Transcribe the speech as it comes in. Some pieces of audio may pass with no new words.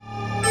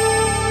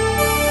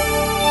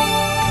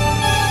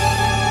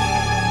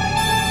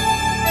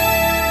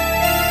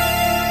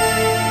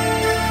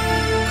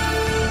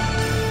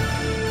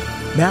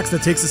Max,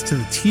 that takes us to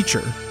The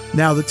Teacher.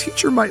 Now, The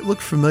Teacher might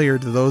look familiar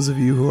to those of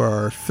you who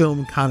are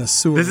film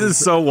connoisseurs. This is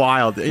so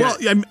wild. Well,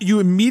 you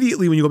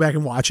immediately, when you go back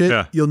and watch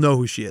it, you'll know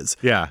who she is.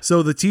 Yeah.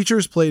 So The Teacher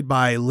is played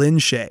by Lin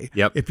Shaye.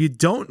 Yep. If you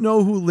don't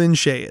know who Lin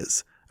Shaye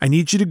is, I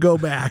need you to go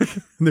back.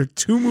 There are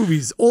two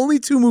movies, only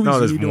two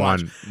movies you need to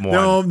watch.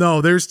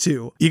 No, there's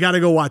two. You got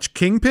to go watch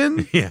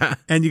Kingpin. Yeah.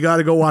 And you got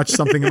to go watch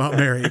Something About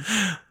Mary.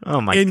 Oh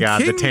my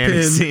God, the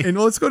tanning scene. And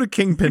let's go to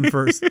Kingpin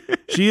first.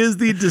 She is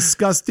the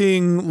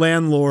disgusting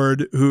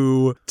landlord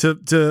who,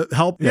 to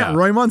help,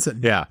 Roy Munson.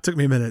 Yeah. Took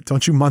me a minute.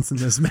 Don't you Munson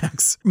this,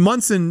 Max.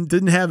 Munson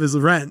didn't have his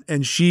rent,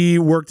 and she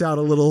worked out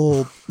a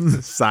little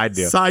side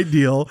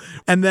deal.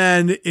 And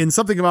then in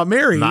Something About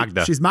Mary,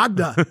 Magda. She's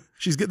Magda.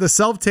 She's getting the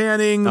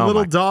self-tanning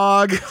little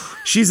dog.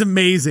 She's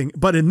amazing.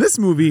 But in this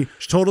movie,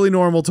 she's totally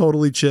normal,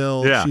 totally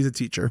chill. Yeah. She's a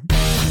teacher.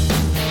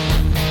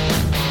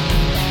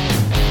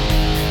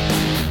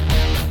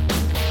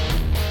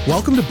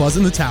 Welcome to Buzz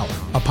in the Tower,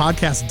 a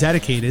podcast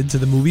dedicated to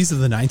the movies of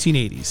the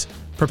 1980s.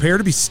 Prepare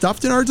to be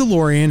stuffed in our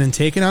DeLorean and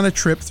taken on a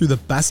trip through the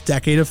best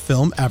decade of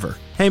film ever.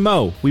 Hey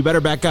Mo, we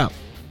better back up.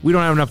 We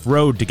don't have enough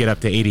road to get up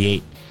to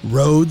 88.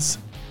 Roads?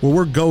 Where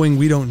we're going,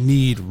 we don't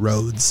need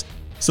roads.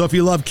 So if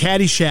you love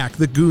Caddyshack,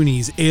 The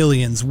Goonies,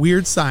 Aliens,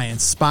 Weird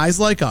Science, Spies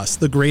Like Us,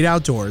 The Great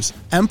Outdoors,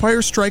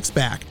 Empire Strikes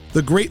Back,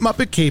 The Great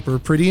Muppet Caper,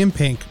 Pretty in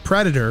Pink,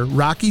 Predator,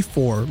 Rocky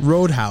IV,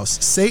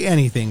 Roadhouse, Say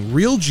Anything,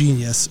 Real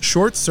Genius,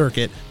 Short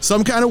Circuit,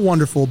 Some Kind of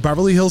Wonderful,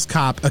 Beverly Hills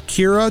Cop,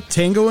 Akira,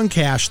 Tango and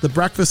Cash, The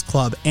Breakfast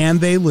Club,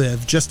 and They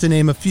Live, just to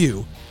name a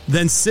few,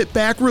 then sit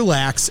back,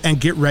 relax, and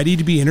get ready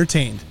to be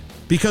entertained.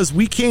 Because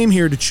we came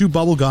here to chew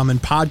bubblegum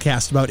and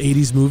podcast about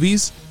 80s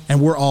movies, and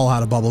we're all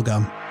out of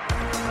bubblegum.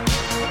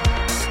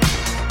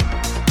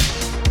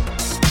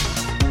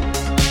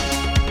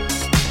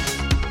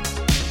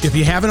 If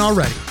you haven't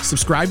already,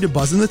 subscribe to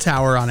Buzz in the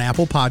Tower on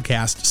Apple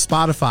Podcasts,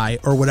 Spotify,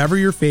 or whatever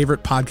your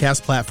favorite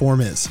podcast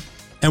platform is.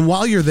 And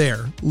while you're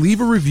there, leave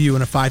a review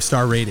and a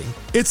 5-star rating.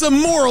 It's a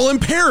moral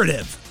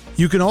imperative!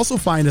 You can also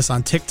find us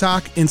on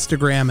TikTok,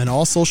 Instagram, and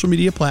all social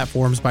media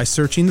platforms by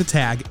searching the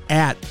tag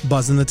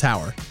 @Buzz in the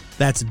Tower.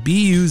 That's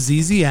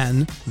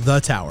BUZZN, The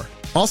Tower.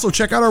 Also,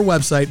 check out our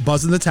website,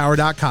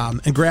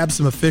 buzzinthetower.com, and grab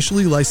some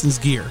officially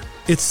licensed gear.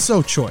 It's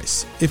so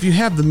choice. If you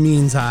have the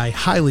means, I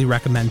highly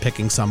recommend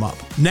picking some up.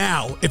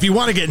 Now, if you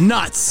want to get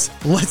nuts,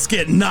 let's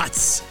get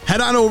nuts.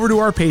 Head on over to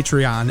our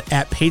Patreon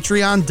at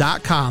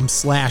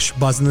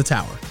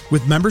patreon.com/buzzinthetower.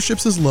 With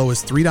memberships as low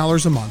as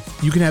 $3 a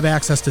month, you can have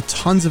access to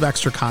tons of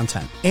extra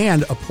content,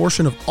 and a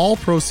portion of all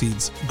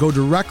proceeds go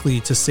directly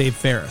to Save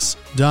Ferris.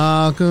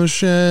 Doc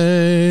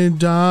O'Shea,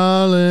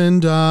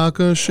 darling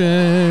Doc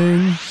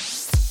O'Shea.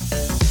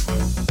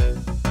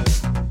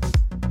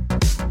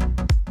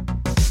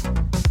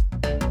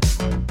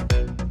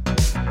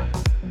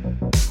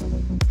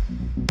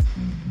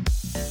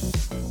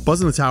 Buzz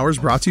in the Tower is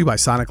brought to you by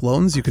Sonic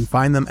Loans. You can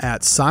find them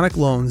at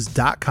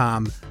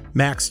sonicloans.com.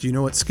 Max, do you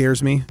know what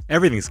scares me?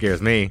 Everything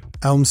scares me.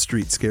 Elm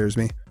Street scares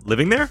me.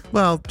 Living there?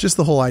 Well, just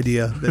the whole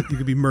idea that you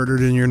could be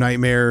murdered in your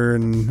nightmare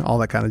and all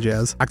that kind of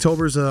jazz.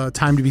 October's a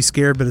time to be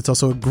scared, but it's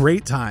also a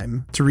great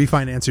time to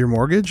refinance your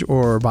mortgage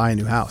or buy a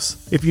new house.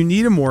 If you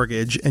need a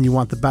mortgage and you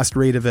want the best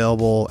rate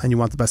available and you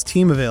want the best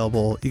team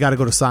available, you got to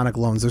go to Sonic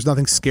Loans. There's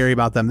nothing scary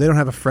about them. They don't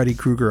have a Freddy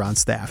Krueger on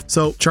staff.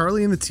 So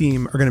Charlie and the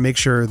team are going to make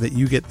sure that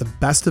you get the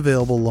best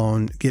available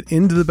loan, get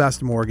into the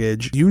best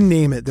mortgage. You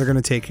name it, they're going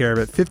to take care of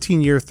it.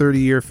 15-year,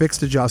 30-year,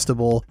 fixed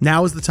adjustable.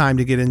 Now is the time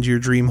to get into your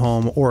dream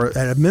home, or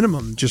at a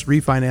minimum, just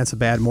refinance a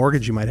bad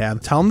mortgage you might have.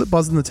 Tell them that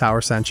Buzz in the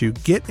Tower sent you.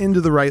 Get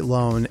into the right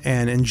loan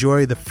and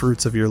enjoy the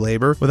fruits of your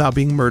labor without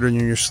being murdered in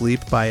your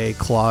sleep by a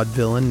clawed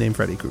villain named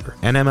Freddy Krueger.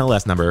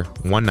 NMLS number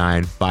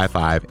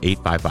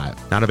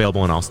 1955855. Not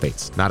available in all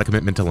states. Not a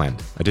commitment to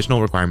lend.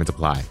 Additional requirements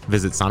apply.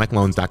 Visit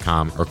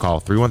sonicloans.com or call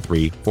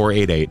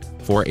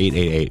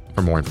 313-488-4888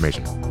 for more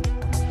information.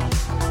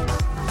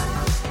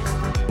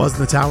 Buzz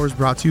in the Tower is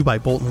brought to you by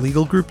Bolton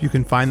Legal Group. You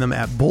can find them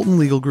at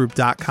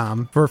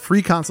boltonlegalgroup.com. For a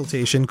free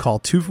consultation, call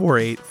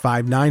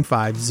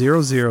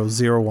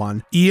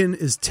 248-595-0001. Ian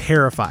is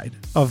terrified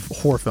of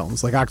horror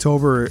films. Like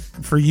October,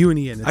 for you and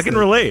Ian, it's I can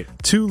relate.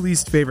 Two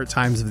least favorite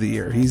times of the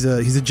year. He's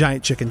a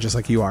giant chicken just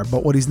like you are.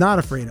 But what he's not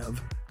afraid of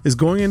is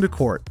going into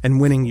court and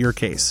winning your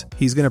case.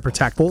 He's going to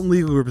protect. Bolton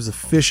Legal Group is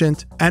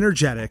efficient,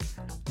 energetic,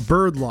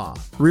 bird law,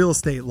 real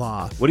estate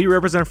law. What do you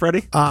represent,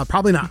 Freddie?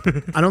 Probably not.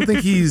 I don't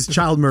think he's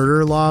child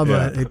murder law,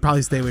 but he'd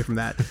probably stay away from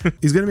that.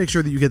 He's going to make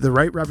sure that you get the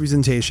right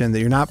representation, that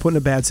you're not put in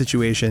a bad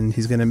situation.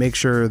 He's going to make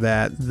sure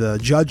that the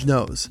judge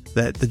knows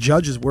that the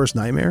judge's worst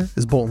nightmare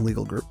is Bolton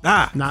Legal Group.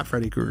 Not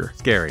Freddy Krueger.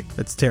 Scary.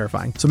 It's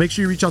terrifying. So make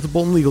sure you reach out to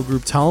Bolton Legal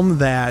Group. Tell them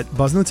that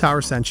Buzz in the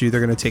Tower sent you.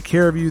 They're going to take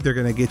care of you. They're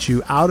going to get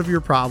you out of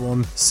your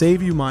problem,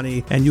 save you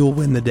money, and you'll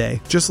win the day.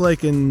 Just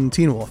like in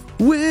Teen Wolf.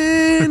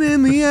 Win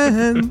in the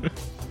end.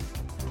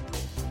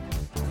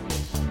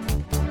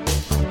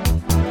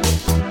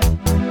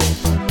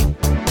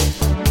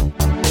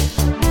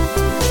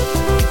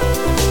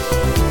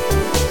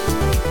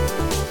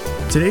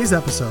 Today's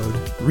episode,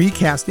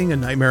 recasting A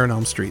Nightmare on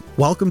Elm Street.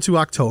 Welcome to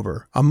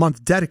October, a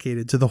month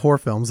dedicated to the horror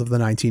films of the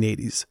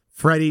 1980s.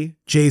 Freddy,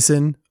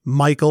 Jason,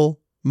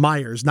 Michael,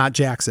 Myers, not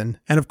Jackson,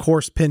 and of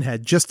course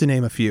Pinhead, just to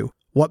name a few.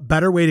 What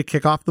better way to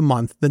kick off the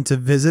month than to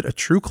visit a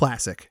true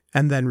classic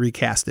and then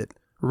recast it?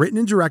 Written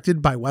and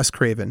directed by Wes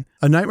Craven,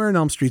 A Nightmare on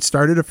Elm Street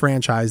started a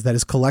franchise that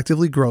has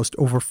collectively grossed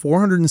over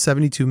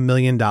 $472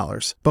 million,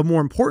 but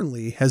more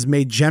importantly, has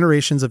made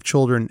generations of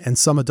children and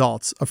some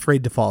adults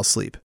afraid to fall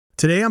asleep.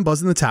 Today on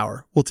Buzz in the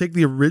Tower, we'll take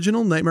the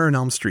original Nightmare on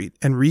Elm Street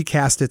and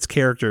recast its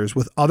characters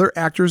with other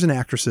actors and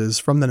actresses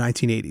from the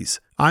 1980s.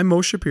 I'm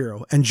Mo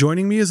Shapiro, and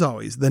joining me as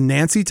always, the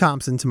Nancy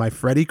Thompson to my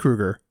Freddy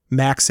Krueger,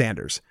 Max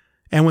Sanders.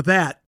 And with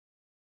that,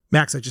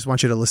 Max, I just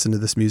want you to listen to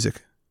this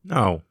music.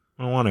 No,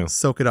 I don't want to.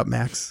 Soak it up,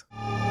 Max.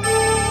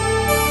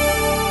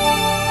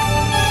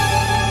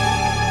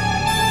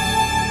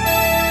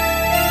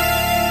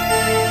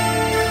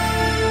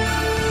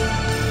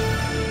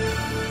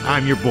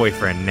 I'm your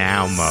boyfriend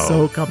now, Mo.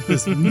 Soak up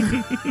this. Phone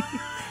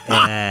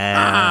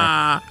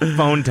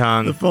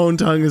tongue. The phone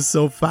tongue is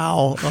so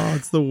foul. Oh,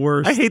 it's the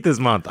worst. I hate this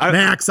month.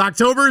 Max,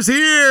 October's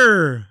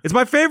here. It's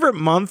my favorite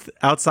month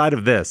outside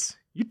of this.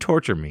 You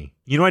torture me.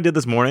 You know what I did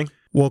this morning?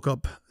 Woke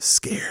up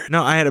scared.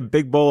 No, I had a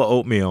big bowl of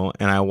oatmeal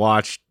and I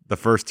watched the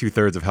first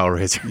 2/3 of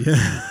Hellraiser.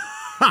 Yeah.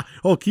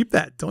 Oh, keep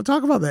that. Don't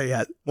talk about that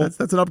yet.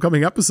 That's an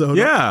upcoming episode.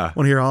 Yeah. I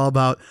want to hear all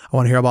about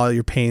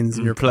your pains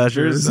and your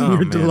pleasures and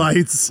your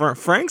delights.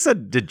 Frank's a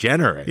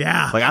degenerate.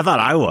 Yeah. Like I thought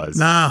I was.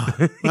 No.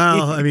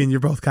 Well, I mean, you're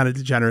both kind of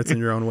degenerates in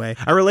your own way.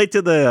 I relate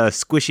to the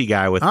squishy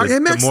guy with Hey,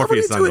 Max, the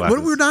Morpheus sunglasses.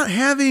 What, we're not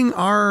having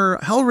our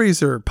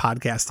Hellraiser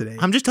podcast today.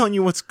 I'm just telling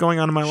you what's going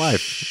on in my life.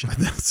 Shh,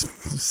 that's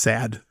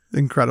sad.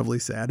 Incredibly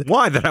sad.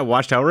 Why? That I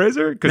watched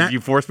Hellraiser? Because you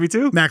forced me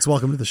to? Max,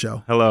 welcome to the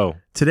show. Hello.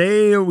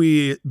 Today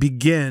we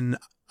begin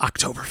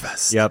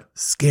Oktoberfest. Yep.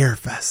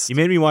 Scarefest. You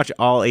made me watch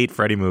all 8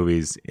 Freddy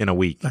movies in a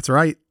week. That's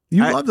right.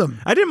 You loved them.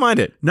 I didn't mind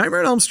it.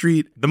 Nightmare on Elm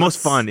Street. The most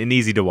fun and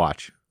easy to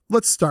watch.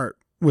 Let's start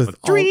with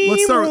Dream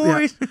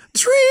Warriors.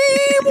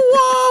 Dream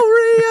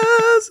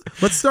Warriors.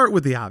 Let's start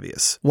with the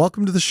obvious.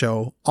 Welcome to the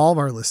show, all of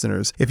our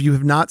listeners. If you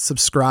have not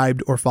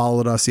subscribed or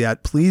followed us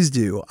yet, please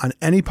do on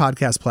any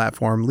podcast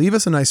platform. Leave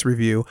us a nice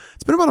review.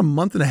 It's been about a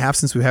month and a half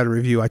since we had a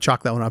review. I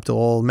chalked that one up to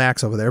old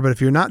Max over there. But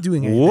if you're not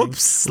doing anything,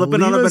 whoops,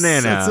 slipping on a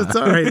banana. It's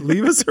all right.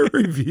 Leave us a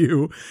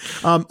review.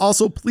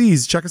 Also,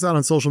 please check us out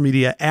on social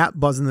media at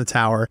Buzz in the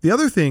Tower. The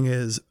other thing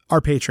is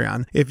our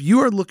Patreon. If you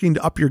are looking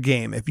to up your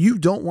game, if you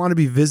don't want to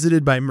be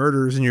visited by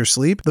murderers in your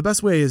sleep, the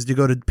best way is to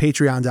go to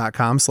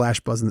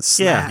patreon.com/Buzz in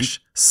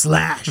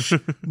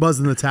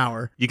the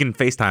Tower. You can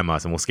FaceTime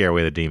us and we'll scare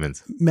away the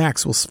demons.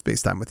 Max will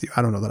FaceTime with you.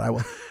 I don't know that I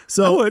will.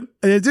 So I would.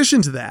 In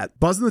addition to that,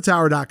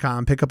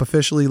 buzzinthetower.com, pick up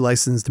officially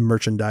licensed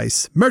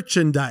merchandise.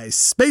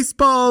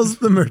 Spaceballs,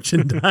 the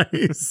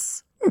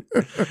merchandise.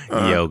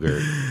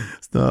 Yogurt.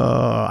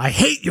 I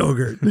hate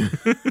yogurt.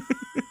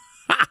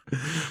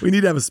 We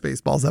need to have a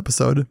Spaceballs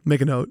episode. Make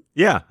a note.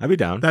 Yeah, I'd be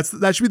down. That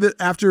should be the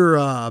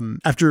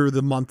after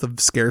the month of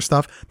scare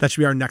stuff. That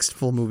should be our next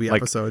full movie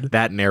episode.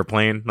 That and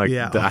Airplane.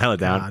 Dial it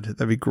down.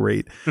 That'd be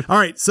great. All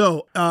right.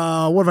 So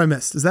what have I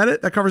missed? Is that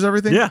it? That covers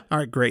everything? Yeah. All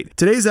right, great.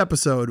 Today's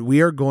episode, we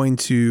are going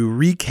to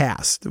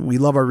recast. We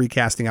love our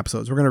recasting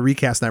episodes. We're going to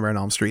recast Nightmare on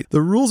Elm Street.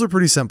 The rules are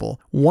pretty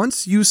simple.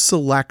 Once you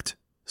select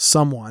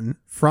someone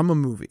from a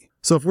movie,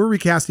 so if we're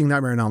recasting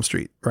Nightmare on Elm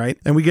Street, right?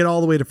 And we get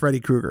all the way to Freddy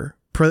Krueger,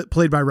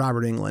 played by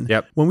Robert Englund.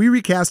 Yep. When we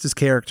recast his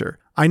character,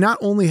 I not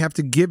only have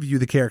to give you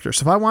the character.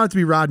 So if I want it to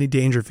be Rodney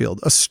Dangerfield,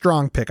 a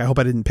strong pick. I hope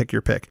I didn't pick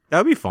your pick. That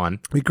would be fun.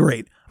 It'd be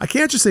great. I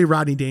can't just say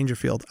Rodney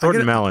Dangerfield.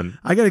 Thornton Mellon.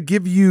 I got to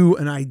give you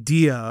an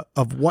idea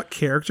of what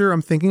character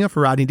I'm thinking of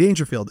for Rodney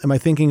Dangerfield. Am I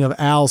thinking of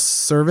Al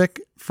Cervic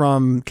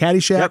from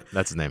Caddyshack? Yep,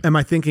 that's his name. Am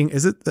I thinking, I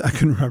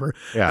couldn't remember.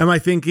 Yeah. Am I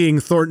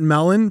thinking Thornton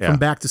Mellon from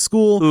Back to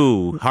School?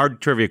 Ooh,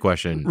 hard trivia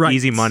question. Right.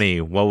 Easy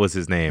money. What was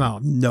his name? Oh,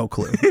 no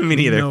clue. Me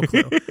neither. No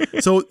clue.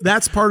 So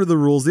that's part of the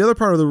rules. The other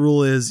part of the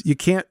rule is you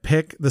can't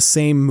pick the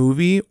same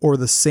movie or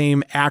the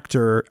same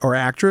actor or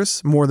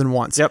actress more than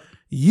once. Yep.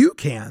 You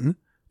can.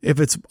 If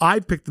it's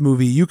I pick the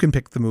movie, you can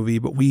pick the movie,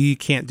 but we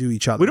can't do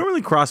each other. We don't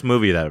really cross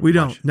movie that We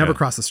much. don't. Never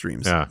cross the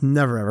streams. Yeah.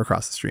 Never, ever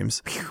cross the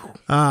streams.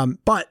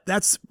 But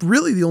that's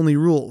really the only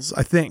rules,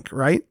 I think,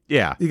 right?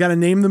 Yeah. You got to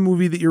name the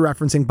movie that you're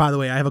referencing. By the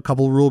way, I have a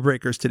couple rule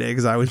breakers today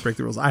because I always break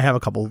the rules. I have a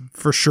couple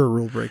for sure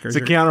rule breakers.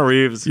 It's Keanu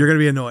Reeves. You're going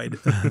to be annoyed.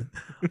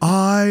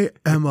 I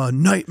am a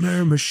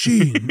nightmare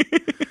machine.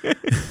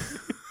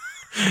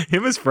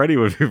 Him as Freddy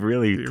would be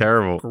really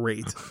terrible.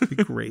 Great. Be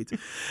great.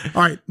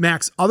 All right,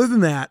 Max, other than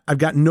that, I've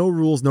got no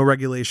rules, no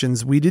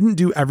regulations. We didn't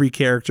do every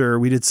character.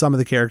 We did some of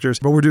the characters,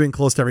 but we're doing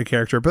close to every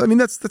character. But I mean,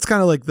 that's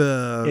kind of like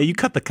Yeah, you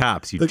cut the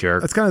cops, you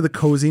jerk. That's kind of the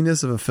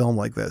coziness of a film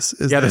like this.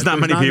 There's not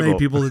many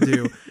people to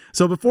do.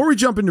 So before we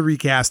jump into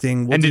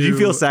recasting, did you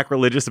feel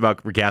sacrilegious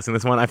about recasting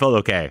this one? I felt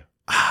okay.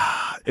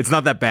 It's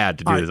not that bad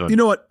to do this one. You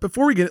know what?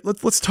 Before we get it,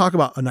 let's talk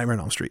about A Nightmare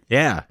on Elm Street.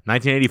 Yeah,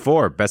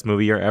 1984, best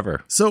movie year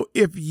ever. So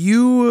if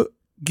you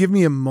give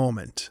me a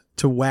moment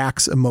to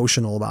wax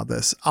emotional about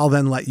this, I'll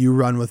then let you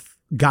run with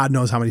God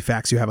knows how many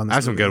facts you have on this. I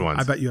have some good ones.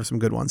 I bet you have some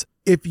good ones.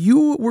 If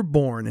you were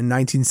born in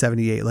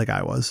 1978, like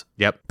I was,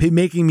 Yep.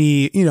 making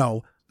me,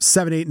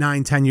 7, 8,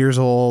 9, 10 years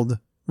old,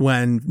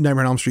 when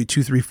Nightmare on Elm Street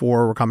 2, 3,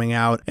 4 were coming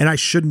out, and I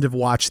shouldn't have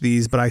watched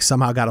these, but I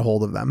somehow got a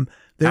hold of them.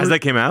 As that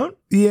came out?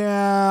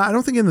 Yeah, I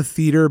don't think in the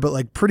theater, but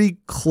like pretty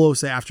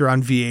close after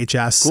on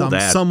VHS. Cool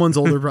dad. Someone's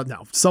older brother.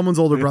 No, someone's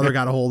older brother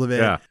got a hold of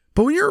it. Yeah.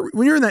 But when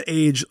you're in that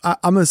age,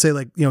 I'm going to say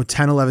like,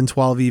 10, 11,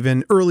 12,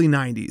 even early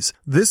 90s.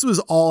 This was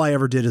all I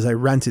ever did is I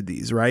rented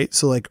these, right?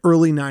 So like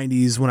early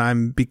 90s when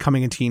I'm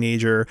becoming a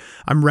teenager,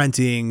 I'm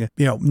renting,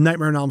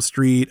 Nightmare on Elm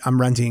Street, I'm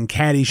renting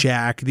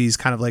Caddyshack, these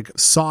kind of like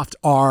soft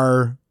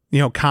R,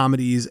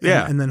 comedies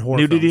and then horror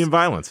nudity films. and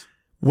violence.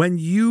 When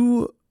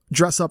you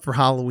dress up for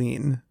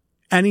Halloween,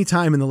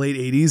 anytime in the late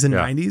 80s and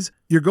 90s,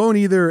 you're going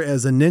either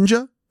as a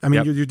ninja. I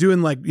mean, you're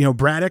doing like,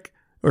 Braddock,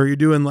 or you're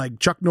doing like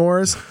Chuck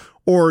Norris,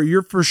 or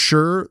you're for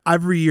sure,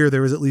 every year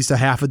there was at least a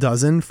half a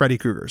dozen Freddy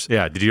Kruegers.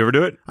 Yeah. Did you ever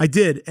do it? I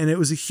did. And it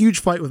was a huge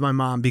fight with my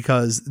mom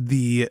because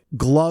the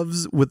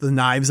gloves with the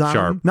knives on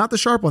them, not the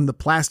sharp one, the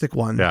plastic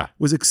one,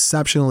 was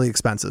exceptionally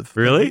expensive.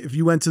 Really? If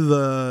you went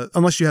to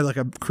unless you had like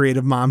a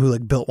creative mom who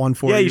like built one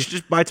for you. Yeah, you should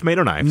just buy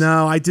tomato knives.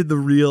 No, I did the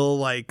real,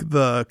 like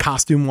the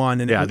costume one.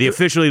 And the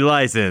officially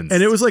licensed.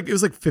 And it was like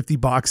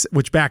 $50,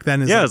 which back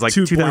then is it was like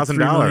 $2,000.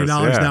 $2,000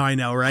 now, I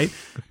know, right?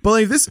 But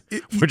like this,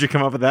 where'd you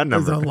come up with that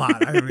number? It's a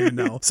lot. I don't even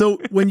know. So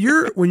when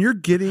you're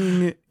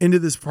getting into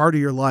this part of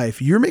your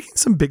life, you're making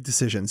some big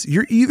decisions.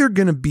 You're either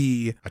going to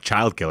be a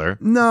child killer.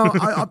 No,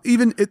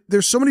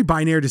 there's so many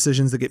binary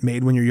decisions that get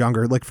made when you're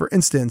younger. Like for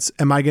instance,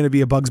 am I going to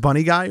be a Bugs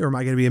Bunny guy or am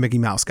I going to be a Mickey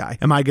Mouse guy?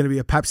 Am I going to be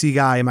a Pepsi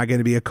guy? Am I going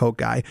to be a Coke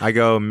guy? I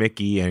go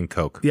Mickey and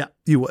Coke. Yeah,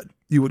 you would.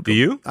 You would. Do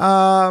you?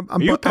 I'm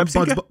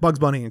Pepsi Bugs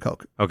Bunny and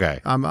Coke. Okay.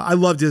 I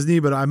love Disney,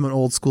 but I'm an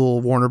old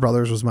school. Warner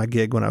Brothers was my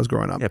gig when I was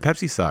growing up. Yeah,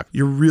 Pepsi sucked.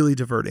 You're really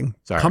diverting.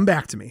 Sorry. Come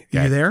back to me.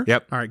 Okay. You there?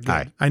 Yep. All right, good.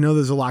 Hi. I know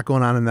there's a lot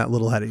going on in that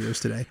little head of yours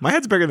today. My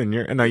head's bigger than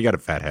yours. No, you got a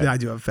fat head. Yeah, I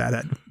do have a fat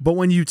head. But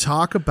when you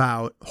talk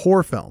about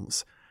horror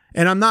films,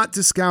 and I'm not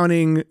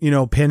discounting,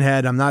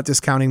 Pinhead, I'm not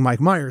discounting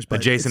Mike Myers,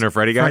 but Jason or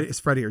Freddy guy? It's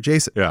Freddy or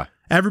Jason. Yeah.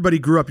 Everybody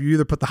grew up, you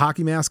either put the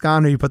hockey mask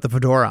on or you put the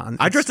fedora on.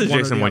 I dressed as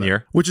Jason one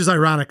year. Which is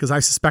ironic because I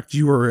suspect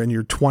you were in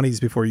your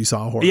 20s before you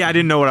saw a horror. Yeah, I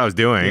didn't know what I was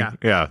doing.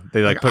 Yeah.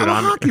 They put it on.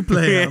 I'm a hockey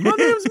player. My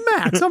name's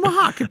Max. I'm a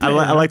hockey player.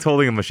 I liked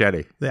holding a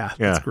machete. Yeah,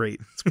 that's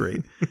great. It's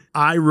great.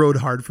 I rode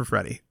hard for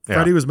Freddy.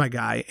 Freddy was my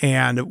guy.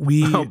 And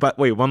we... Oh, but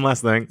wait, one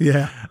last thing.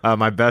 Yeah.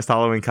 My best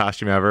Halloween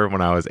costume ever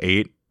when I was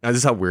 8. This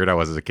is how weird I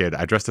was as a kid.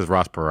 I dressed as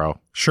Ross Perot.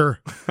 Sure.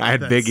 I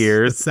had big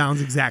ears. It sounds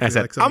exactly I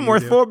said, like something I'm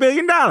worth $4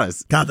 billion.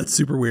 God, that's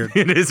super weird.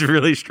 It is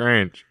really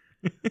strange.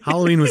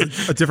 Halloween was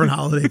a different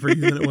holiday for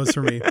you than it was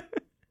for me.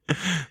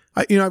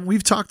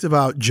 We've talked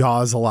about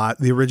Jaws a lot,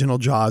 the original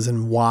Jaws,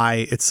 and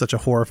why it's such a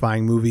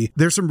horrifying movie.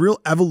 There's some real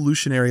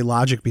evolutionary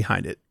logic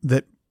behind it.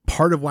 That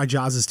part of why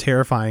Jaws is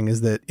terrifying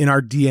is that in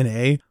our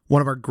DNA,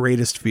 one of our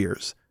greatest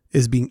fears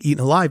is being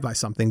eaten alive by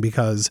something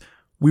because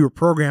we were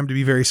programmed to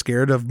be very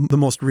scared of the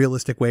most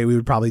realistic way we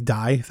would probably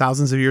die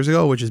thousands of years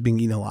ago, which is being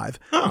eaten alive.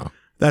 Oh.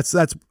 That's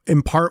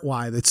in part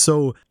why it's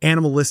so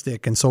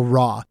animalistic and so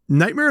raw.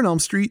 Nightmare on Elm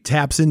Street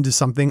taps into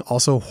something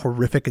also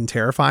horrific and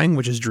terrifying,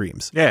 which is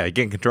dreams. Yeah, you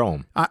can't control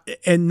them.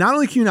 And not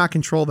only can you not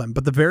control them,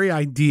 but the very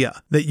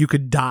idea that you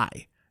could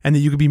die and that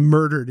you could be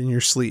murdered in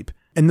your sleep.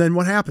 And then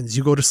what happens?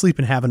 You go to sleep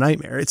and have a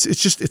nightmare. It's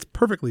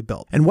perfectly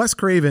built. And Wes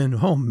Craven,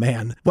 oh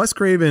man, Wes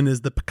Craven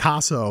is the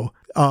Picasso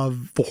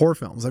of horror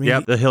films. I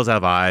mean, The Hills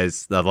Have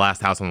Eyes, The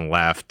Last House on the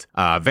Left,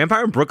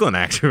 Vampire in Brooklyn.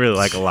 I actually really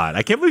like a lot.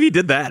 I can't believe he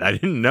did that. I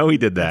didn't know he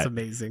did that. That's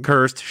amazing.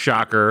 Cursed,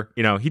 Shocker.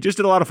 He just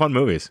did a lot of fun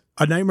movies.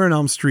 A Nightmare on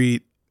Elm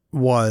Street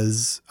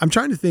was. I'm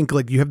trying to think.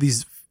 Like you have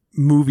these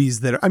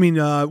movies that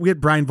we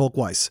had Brian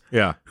Volk-Weiss,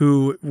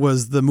 who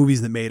was the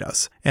movies that made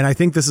us, and I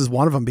think this is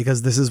one of them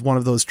because this is one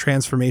of those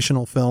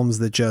transformational films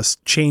that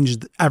just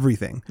changed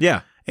everything.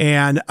 Yeah.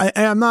 And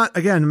I'm not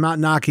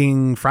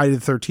knocking Friday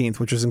the 13th,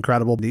 which is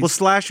incredible. Well,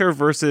 slasher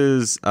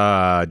versus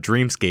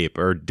dreamscape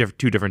are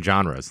two different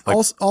genres. Like,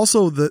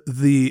 also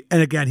and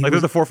again,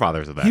 they're the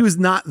forefathers of that. He was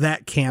not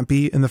that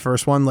campy in the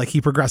first one. Like he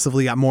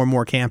progressively got more and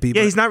more campy.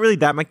 Yeah, he's not really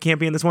that much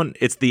campy in this one.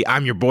 It's the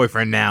I'm your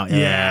boyfriend now.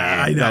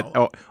 Yeah, I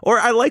know. Or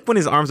I like when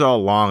his arms are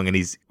all long and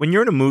when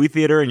you're in a movie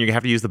theater and you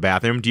have to use the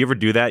bathroom. Do you ever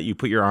do that? You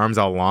put your arms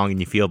all long and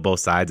you feel both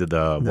sides of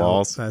the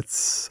walls.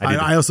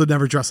 I also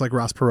never dressed like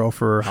Ross Perot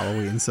for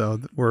Halloween, so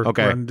we're on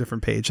a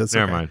different page. That's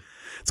never mind.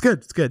 It's good.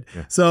 It's good.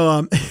 Yeah.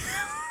 So,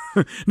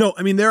 no,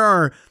 I mean there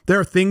are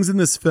things in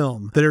this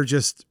film that are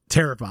just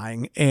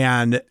terrifying,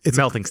 and it's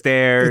melting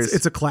stairs.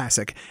 It's a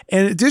classic.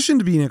 And in addition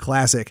to being a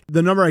classic,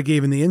 the number I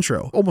gave in the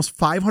intro, almost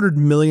 $500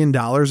 million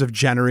of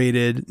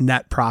generated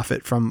net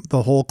profit from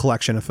the whole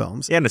collection of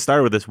films. Yeah, and it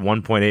started with this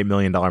 $1.8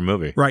 million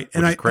movie. Right.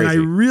 And I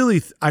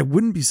really, I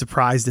wouldn't be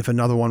surprised if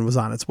another one was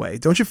on its way.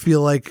 Don't you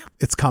feel like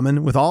it's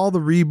coming with all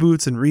the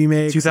reboots and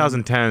remakes?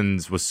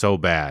 2010s was so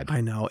bad. I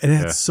know. And it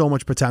had so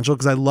much potential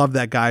because I love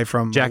that guy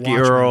from Jackie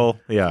Earle.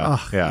 Yeah.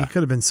 Yeah. He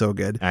could have been so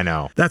good. I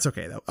know. That's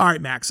okay, though. All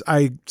right, Max,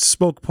 I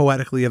spoke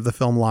poetically of the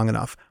film long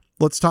enough.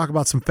 let's talk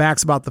about some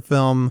facts about the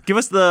film. Give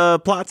us the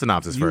plot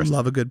synopsis You first.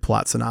 love a good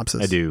plot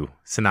synopsis. I do.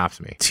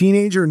 Synopsis me.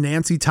 Teenager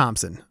Nancy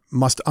Thompson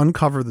must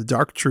uncover the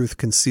dark truth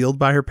concealed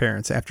by her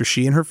parents after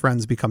she and her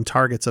friends become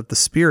targets of the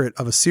spirit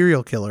of a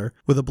serial killer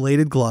with a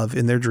bladed glove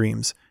in their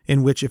dreams,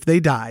 in which if they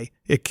die,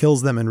 it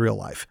kills them in real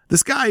life.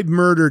 This guy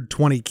murdered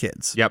 20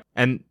 kids. Yep.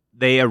 And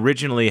they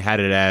originally had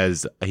it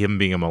as him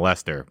being a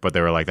molester, but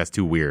they were like, that's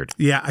too weird.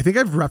 Yeah, I think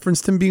I've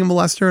referenced him being a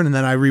molester, and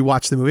then I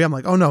rewatched the movie. I'm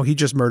like, oh no, he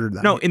just murdered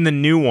them. No, in the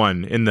new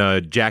one, in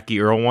the Jackie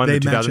Earl one, They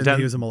the mentioned 2010.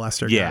 he was a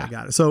molester. Yeah.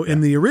 Got it. So in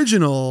the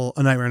original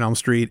A Nightmare on Elm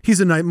Street, he's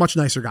a much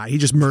nicer guy. He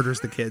just murders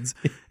the kids.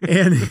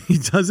 And he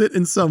does it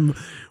in some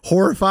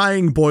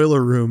horrifying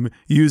boiler room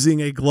using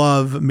a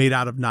glove made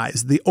out of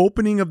knives. The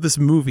opening of this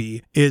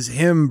movie is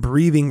him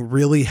breathing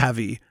really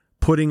heavy,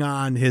 putting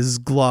on his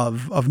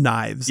glove of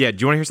knives. Yeah, do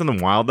you want to hear something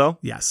wild, though?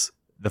 Yes.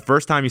 The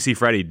first time you see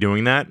Freddy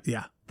doing that,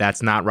 Yeah.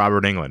 that's not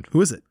Robert Englund.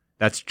 Who is it?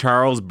 That's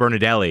Charles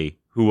Bernadelli,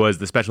 who was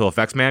the special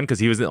effects man, because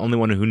he was the only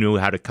one who knew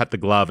how to cut the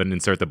glove and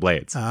insert the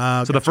blades.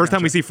 So the first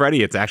time we see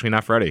Freddy, it's actually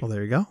not Freddy. Well,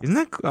 there you go. Isn't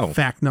that cool? Oh,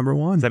 Fact number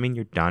one. does that mean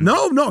you're done?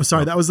 No,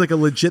 sorry. That was like a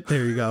legit,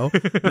 there you go.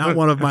 Not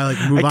one of my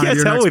like move I on to can't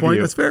your tell next with point.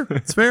 you. That's fair.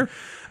 It's fair.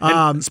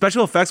 And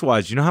special effects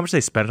wise, do you know how much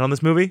they spent on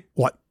this movie?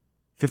 What?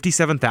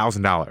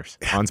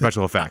 $57,000 on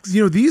special effects.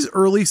 You know, these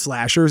early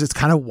slashers, it's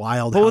kind of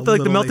wild. Well, how with like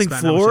the little they melting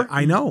spend on floor? shit.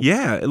 I know.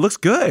 Yeah, it looks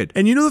good.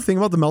 And you know the thing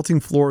about the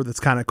melting floor that's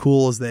kind of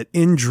cool is that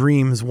in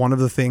Dreams, one of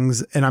the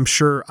things, and I'm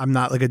sure I'm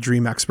not like a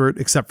dream expert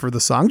except for the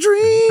song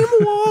Dream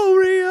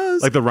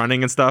Warriors. Like the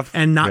running and stuff.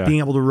 And not Yeah. being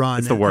able to run.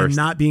 It's the worst. And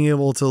not being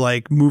able to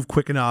like move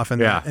quick enough.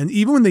 And Yeah. and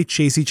even when they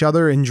chase each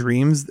other in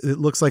dreams, it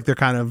looks like they're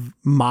kind of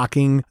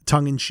mocking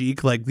tongue in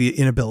cheek, like the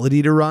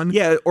inability to run.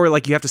 Yeah, or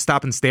like you have to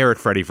stop and stare at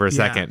Freddy for a Yeah,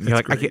 second. And you're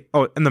that's like,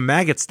 great. and the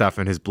maggot stuff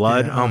in his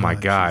blood. Yeah, Oh my oh,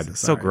 God. Jesus,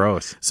 So all right.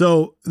 gross.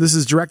 So this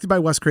is directed by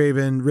Wes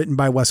Craven, written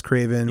by Wes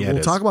Craven. Yeah, it We'll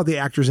is. talk about the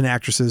actors and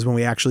actresses when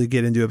we actually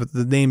get into it, but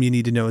the name you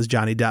need to know is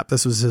Johnny Depp.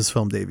 This was his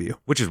film debut.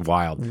 Which is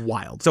wild.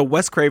 Wild. So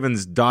Wes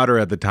Craven's daughter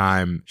at the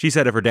time, she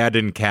said if her dad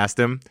didn't cast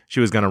him, she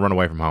was going to run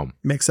away from home.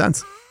 Makes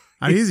sense.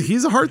 I mean,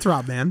 he's a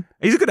heartthrob, man.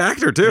 He's a good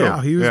actor too.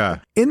 Yeah, he was.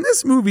 In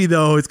this movie,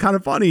 though, it's kind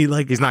of funny.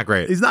 Like He's not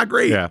great. He's not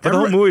great. Yeah, but the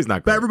whole movie's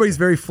not But great. everybody's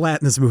very flat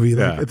in this movie.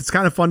 Like, Yeah. it's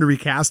kind of fun to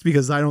recast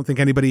because I don't think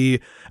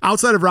anybody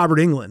outside of Robert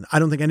Englund, I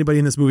don't think anybody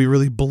in this movie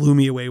really blew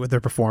me away with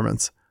their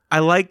performance. I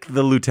like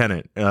the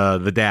lieutenant,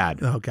 the dad.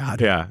 Oh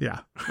God. Yeah. Yeah.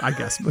 I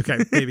guess. Okay.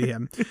 Maybe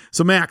him.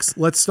 So Max,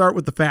 let's start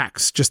with the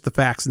facts. Just the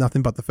facts.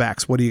 Nothing but the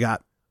facts. What do you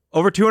got?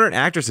 Over 200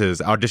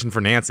 actresses auditioned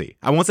for Nancy.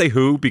 I won't say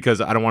who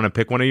because I don't want to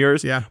pick one of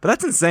yours. Yeah. But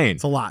that's insane.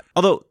 It's a lot.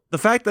 Although the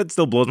fact that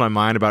still blows my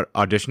mind about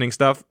auditioning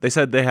stuff, they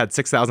said they had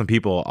 6,000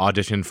 people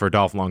audition for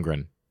Dolph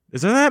Lundgren.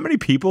 Is there that many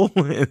people?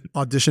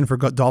 Audition for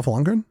Dolph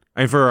Lundgren?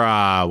 I mean, for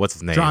what's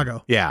his name?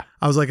 Drago. Yeah.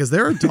 I was like, is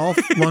there a Dolph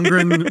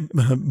Lundgren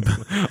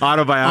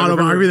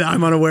autobiography that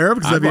I'm unaware of?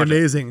 Because that'd be I'd watch it.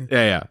 amazing.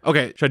 Yeah.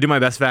 Okay. Should I do my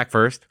best fact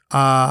first?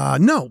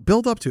 No,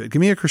 build up to it. Give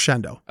me a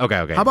crescendo.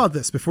 Okay. How about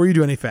this? Before you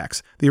do any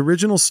facts, the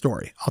original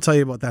story, I'll tell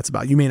you what that's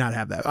about. You may not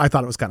have that. I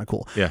thought it was kind of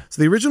cool. Yeah.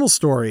 So the original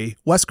story,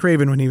 Wes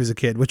Craven when he was a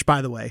kid, which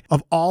by the way,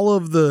 of all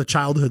of the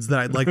childhoods that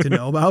I'd like to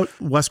know about,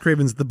 Wes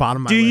Craven's at the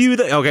bottom of my Do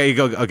list. you? Okay, you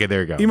go. Okay,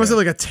 there you go. He must have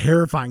like a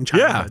terrifying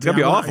childhood. Yeah, it's gotta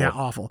be awful. Yeah,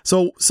 awful.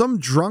 So some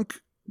drunk,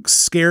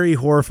 scary,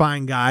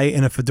 horrifying guy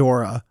in a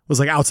fedora was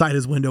like outside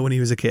his window when he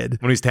was a kid.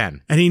 When he's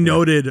 10. And he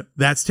noted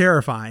that's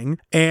terrifying.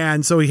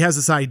 And so he has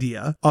this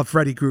idea of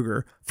Freddy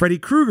Krueger. Freddy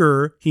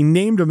Krueger, he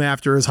named him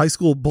after his high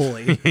school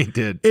bully. He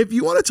did. If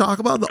you want to talk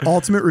about the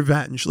ultimate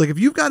revenge, like if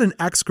you've got an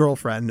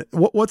ex-girlfriend,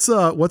 what's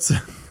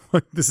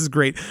this is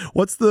great.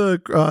 What's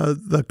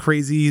the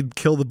crazy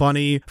kill the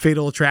bunny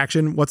fatal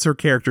attraction? What's her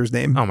character's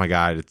name? Oh my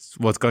God. It's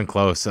what's going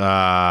close.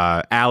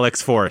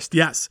 Alex Forrest.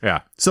 Yes.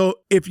 Yeah. So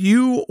if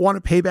you want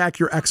to pay back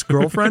your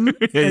ex-girlfriend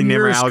Yeah, you and name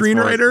you're her a Alex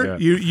screenwriter,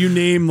 Forrest, yeah. you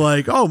name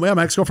like, oh man,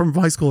 my ex-girlfriend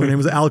from high school, her name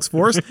was Alex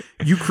Forrest.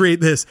 You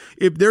create this.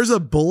 If there's a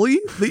bully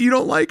that you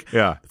don't like,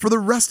 Yeah. for the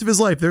rest of his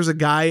life, there's a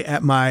guy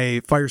at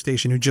my fire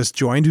station who just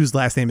joined whose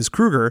last name is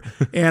Krueger.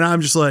 And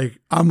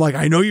I'm like,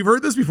 I know you've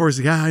heard this before. He's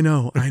like, yeah, I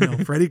know.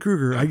 Freddy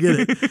Krueger. I get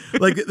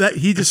it. Like that,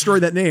 he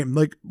destroyed that name.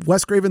 Like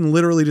Wes Craven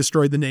literally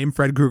destroyed the name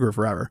Fred Krueger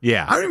forever.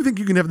 Yeah. I don't even think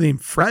you can have the name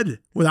Fred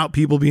without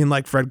people being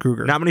like Fred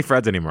Krueger. Not many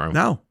Freds anymore.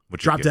 No.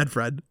 Which is Drop good. Dead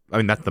Fred. I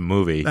mean, that's the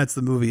movie. That's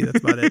the movie. That's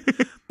about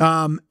it.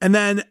 And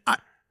then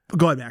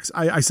go ahead, Max.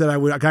 I said I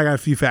would. I got a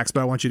few facts,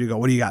 but I want you to go.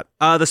 What do you got?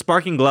 The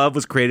sparking glove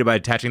was created by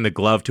attaching the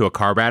glove to a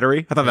car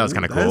battery. I thought that was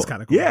kind of That cool. is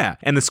kinda cool. Yeah.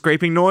 And the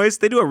scraping noise,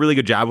 they do a really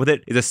good job with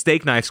it. It's a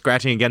steak knife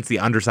scratching against the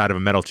underside of a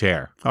metal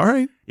chair. All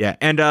right. Yeah.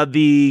 And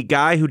the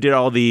guy who did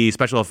all the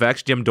special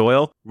effects, Jim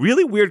Doyle,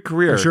 really weird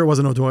career. I'm sure it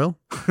wasn't O'Doyle.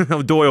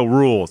 Doyle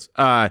rules.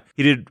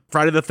 He did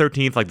Friday the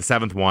 13th, like the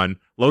 7th one,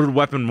 Loaded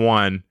Weapon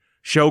 1,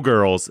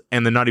 Showgirls,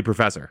 and The Nutty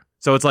Professor.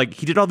 So it's like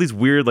he did all these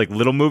weird like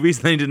little movies.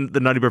 Then he did The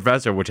Nutty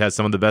Professor, which has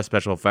some of the best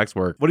special effects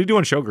work. What do you do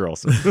on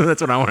Showgirls?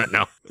 That's what I want to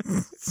know.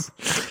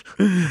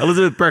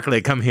 Elizabeth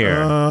Berkley, come here.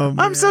 Oh,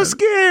 I'm so man.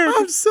 scared.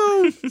 I'm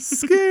so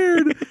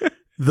scared.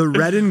 The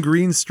red and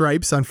green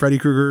stripes on Freddy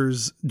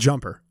Krueger's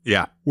jumper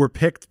Yeah. were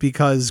picked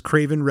because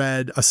Craven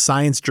read a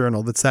science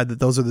journal that said that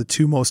those are the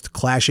two most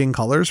clashing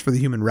colors for the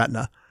human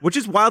retina. Which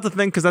is wild to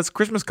think because that's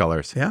Christmas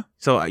colors. Yeah.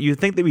 So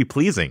you'd think they'd be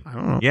pleasing. I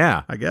don't know.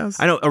 Yeah. I guess.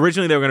 I know.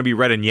 Originally, they were going to be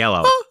red and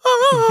yellow.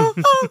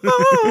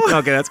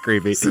 Okay, that's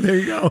creepy. So there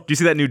you go. Do you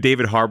see that new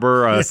David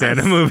Harbour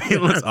Santa movie?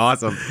 It looks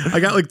awesome.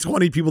 I got like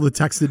 20 people that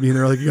texted me and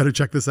they're like, you got to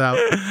check this out.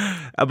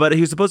 But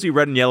he was supposed to be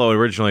red and yellow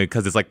originally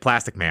because it's like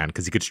Plastic Man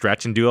because he could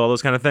stretch and do all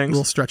those kind of things.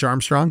 Little Stretch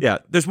Armstrong. Yeah.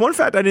 There's one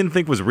fact I didn't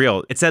think was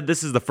real. It said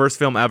this is the first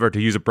film ever to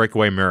use a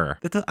breakaway mirror.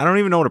 I don't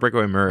even know what a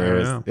breakaway mirror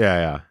is. know.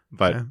 Yeah.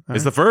 But Yeah,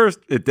 it's the first.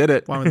 It did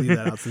it. Why would we leave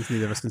that out since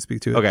neither of us can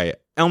speak to it? Okay.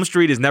 Elm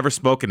Street is never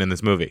spoken in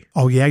this movie.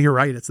 Oh, yeah, you're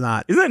right. It's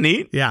not. Isn't that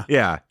neat? Yeah.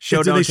 Yeah. Show,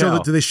 do don't they show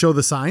tell. do they show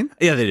the sign?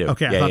 Yeah, they do.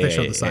 Okay, I Yeah, thought yeah, they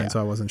showed yeah, the sign, yeah.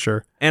 so I wasn't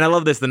sure. And I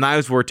love this. The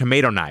knives were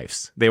tomato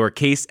knives. They were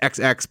Case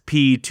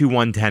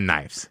XXP2110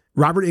 knives.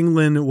 Robert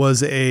Englund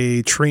was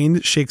a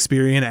trained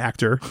Shakespearean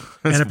actor,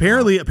 and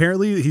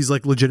apparently he's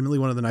like legitimately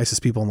one of the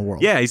nicest people in the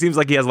world. Yeah, he seems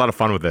like he has a lot of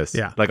fun with this.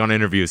 Yeah. Like on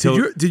interviews.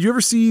 Did you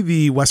ever see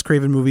the Wes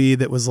Craven movie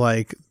that was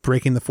like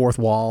breaking the fourth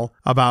wall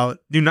about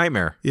New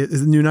Nightmare.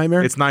 is it New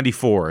Nightmare? It's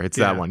 94. It's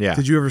that one. Yeah.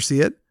 Did you ever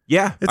see it?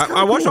 Yeah. It's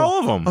I watched cool. all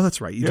of them. Oh,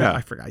 that's right. You did. Yeah.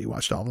 I forgot you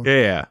watched all of them.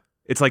 Yeah.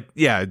 It's like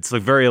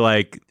very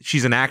like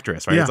she's an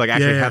actress, right? Yeah, It's like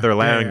actually yeah, yeah. Heather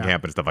Yeah, Langenkamp yeah.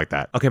 and stuff like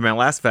that. Okay, my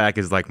last fact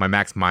is like my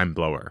max mind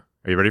blower.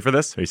 Are you ready for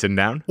this? Are you sitting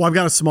down? Well, I've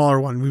got a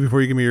smaller one before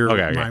you give me your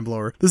Okay. mind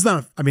blower. This is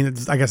not, I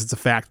guess it's a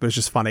fact, but it's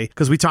just funny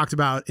because we talked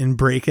about in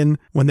Breakin'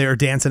 when they were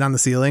dancing on the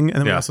ceiling. And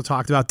then we Yeah. also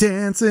talked about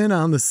dancing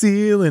on the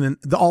ceiling. And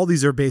all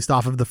these are based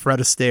off of the Fred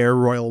Astaire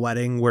Royal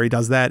Wedding where he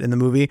does that in the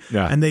movie.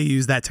 Yeah. And they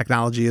use that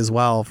technology as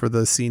well for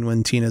the scene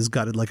when Tina's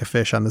gutted like a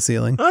fish on the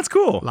ceiling. Oh, that's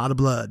cool. A lot of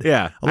blood.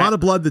 Yeah. A lot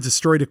of blood that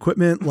destroyed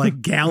equipment,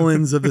 like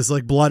gallons of this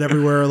like blood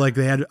everywhere. Like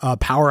they had a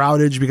power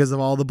outage because of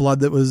all the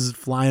blood that was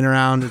flying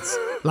around. It's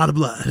a lot of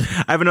blood.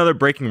 I have another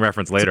breaking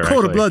reference later. Code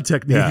of actually. blood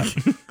technique.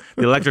 Yeah.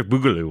 The electric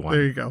boogaloo one.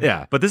 There you go.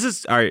 Yeah. But this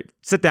is all right.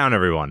 Sit down,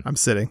 everyone. I'm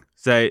sitting.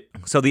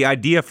 So the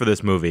idea for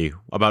this movie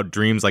about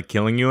dreams like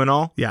killing you and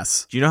all.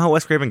 Yes. Do you know how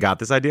Wes Craven got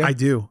this idea? I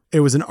do.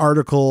 It was an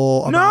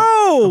article about...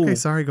 No. Okay,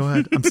 sorry. Go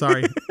ahead. I'm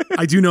sorry.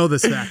 I do know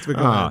this fact, but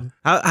go ahead.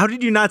 How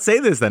did you not say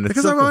this then? It's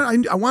Because so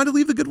cool. I wanted to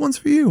leave the good ones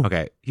for you.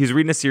 Okay. He's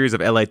reading a series of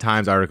LA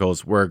Times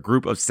articles where a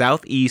group of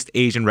Southeast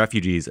Asian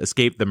refugees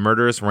escaped the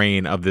murderous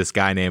reign of this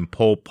guy named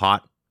Pol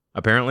Pot,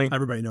 apparently.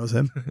 Everybody knows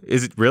him.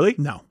 Is it really?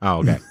 No. Oh,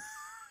 okay.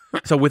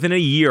 So within a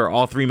year,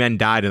 all three men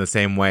died in the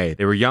same way.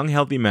 They were young,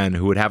 healthy men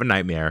who would have a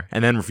nightmare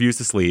and then refuse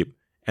to sleep.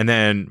 And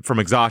then from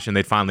exhaustion,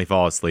 they'd finally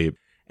fall asleep.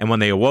 And when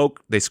they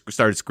awoke, they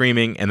started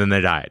screaming and then they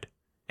died.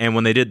 And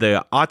when they did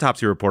the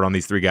autopsy report on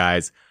these three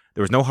guys,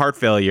 there was no heart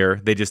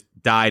failure. They just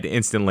died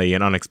instantly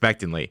and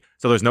unexpectedly.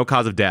 So there's no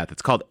cause of death.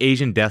 It's called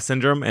Asian death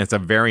syndrome, and it's a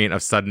variant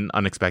of sudden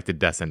unexpected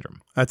death syndrome.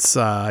 That's,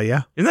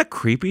 yeah. Isn't that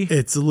creepy?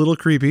 It's a little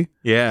creepy.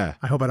 Yeah.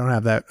 I hope I don't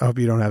have that. I hope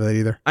you don't have that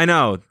either. I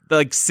know.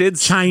 Like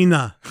Sid's...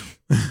 China.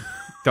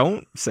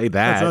 Don't say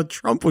That's that. how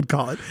Trump would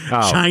call it.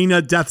 Oh. China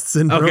death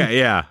syndrome. Okay,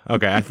 yeah.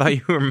 Okay. I thought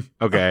you were...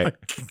 Okay.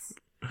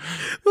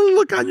 The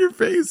look on your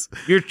face.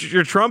 Your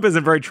Trump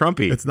isn't very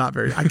Trumpy. It's not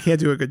very... I can't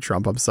do a good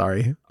Trump. I'm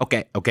sorry.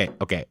 Okay.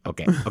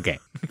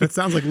 That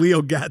sounds like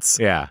Leo Getz.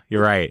 Yeah,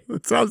 you're right.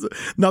 It sounds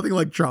nothing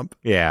like Trump.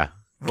 Yeah.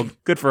 Well,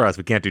 good for us.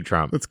 We can't do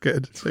Trump. That's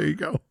good. There you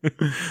go.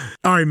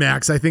 All right,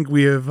 Max. I think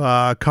we have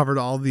covered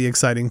all the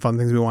exciting, fun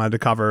things we wanted to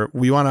cover.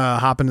 We want to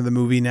hop into the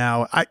movie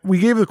now. We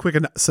gave a quick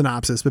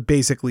synopsis, but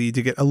basically,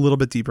 to get a little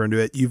bit deeper into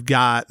it, you've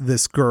got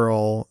this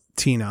girl,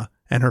 Tina,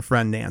 and her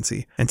friend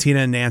Nancy. And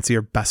Tina and Nancy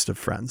are best of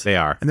friends. They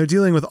are. And they're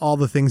dealing with all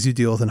the things you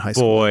deal with in high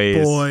school.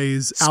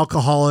 Boys,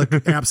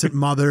 alcoholic, absent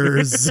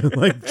mothers,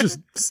 like just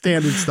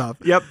standard stuff.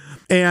 Yep.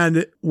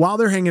 And while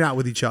they're hanging out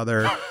with each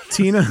other,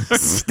 Tina...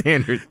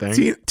 Standard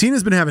thing.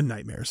 Tina's been having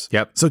nightmares.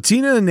 Yep. So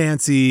Tina and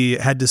Nancy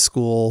head to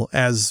school,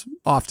 as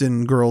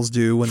often girls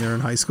do when they're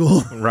in high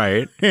school.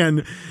 Right.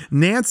 And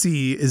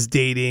Nancy is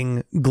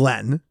dating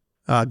Glenn.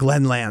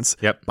 Glenn Lance.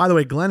 Yep. By the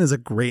way, Glenn is a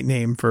great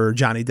name for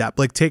Johnny Depp.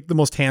 Like, take the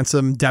most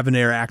handsome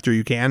debonair actor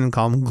you can and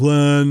call him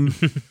Glenn.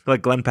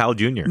 Like Glenn Powell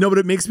Jr. No, but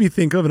it makes me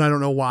think of, and I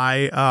don't know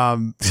why,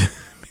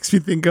 makes me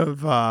think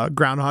of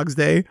Groundhog's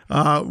Day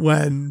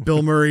when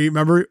Bill Murray,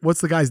 remember,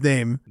 what's the guy's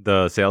name?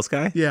 The sales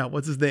guy? Yeah,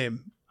 what's his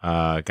name?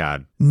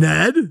 God.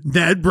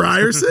 Ned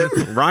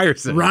Ryerson?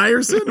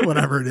 Ryerson.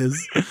 Whatever it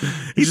is.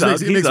 He's It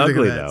makes me think of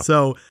ugly, that. though.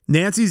 So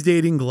Nancy's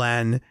dating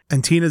Glenn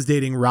and Tina's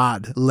dating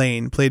Rod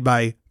Lane, played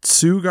by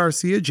Sue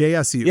Garcia,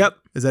 JSU. Yep.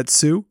 Is that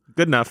Sue?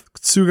 Good enough.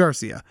 Sue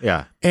Garcia.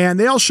 Yeah. And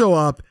they all show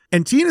up,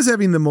 and Tina's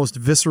having the most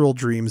visceral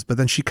dreams, but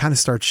then she kind of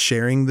starts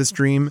sharing this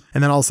dream.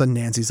 And then all of a sudden,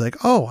 Nancy's like,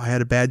 oh, I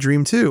had a bad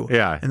dream too.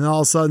 Yeah. And then all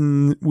of a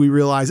sudden, we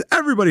realize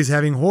everybody's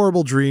having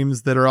horrible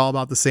dreams that are all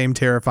about the same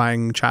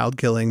terrifying child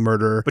killing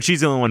murder. But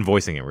she's the only one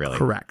voicing it, really.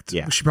 Correct.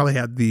 Yeah. She probably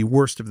had the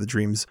worst of the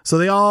dreams. So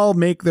they all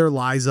make their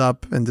lies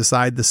up and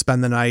decide to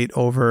spend the night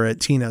over at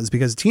Tina's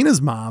because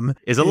Tina's mom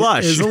Is a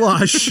lush. Is a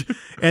lush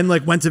and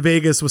like went to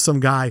Vegas with some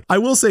guy. I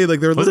will say, like,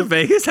 they're Was it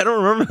Vegas? I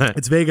don't remember that.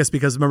 It's Vegas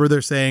because remember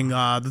they're saying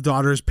the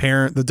daughter's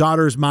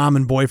daughter's mom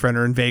and boyfriend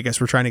are in Vegas.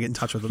 We're trying to get in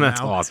touch with them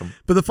That's now. awesome.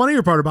 But the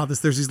funnier part about this,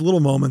 there's these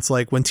little moments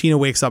like when Tina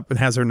wakes up and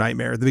has her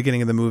nightmare at the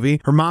beginning of the movie.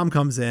 Her mom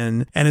comes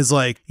in and is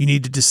like, you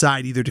need to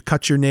decide either to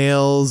cut your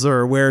nails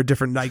or wear a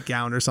different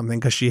nightgown or something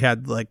because she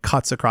had like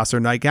cuts across her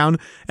nightgown.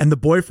 And the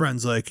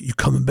boyfriend's like, you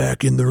coming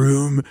back in the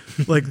room?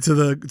 Like to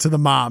the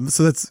mom.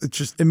 So it's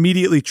just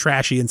immediately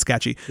trashy and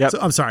sketchy. Yep. So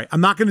I'm sorry.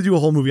 I'm not going to do a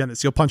whole movie on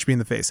this. You'll punch me in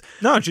the face.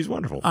 No, she's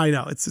wonderful. I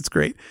know. It's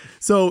great.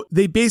 So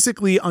they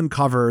basically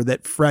uncover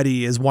that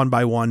Freddy is one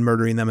by one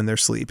murdering them in their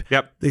sleep.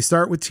 Yep. They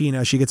start with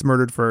Tina. She gets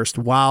murdered first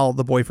while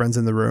the boyfriend's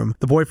in the room.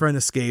 The boyfriend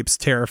escapes,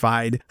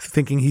 terrified,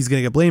 thinking he's going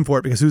to get blamed for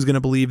it because who's going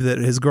to believe that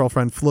his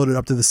girlfriend floated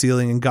up to the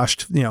ceiling and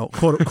gushed,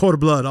 quart of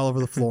blood all over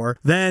the floor.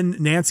 Then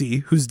Nancy,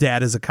 whose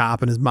dad is a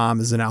cop and his mom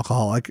is an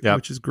alcoholic, Yep.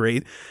 which is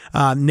great.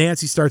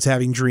 Nancy starts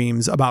having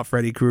dreams about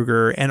Freddy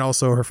Krueger and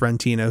also her friend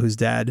Tina, who's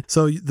dead.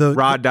 So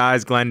Rod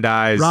dies, Glenn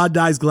dies. Rod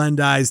dies, Glenn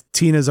dies,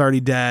 Tina's already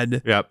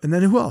dead. Yep. And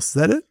then who else? Is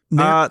that it?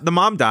 The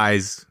mom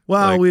dies.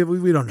 Well, Like,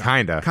 we don't know.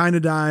 Kind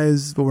of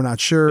dies, but we're not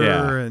sure.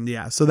 Yeah. And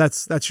yeah, so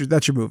that's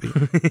your movie.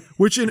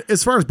 Which,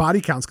 as far as body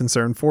count's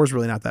concerned, 4 is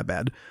really not that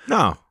bad.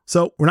 No.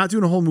 So we're not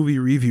doing a whole movie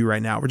review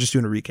right now. We're just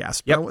doing a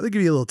recast. But Yep. I want to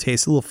give you a little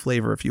taste, a little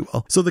flavor, if you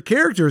will. So the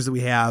characters that we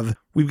have,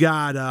 we've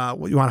got.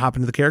 What you want to hop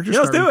into the characters?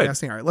 Yeah, let's Start do it.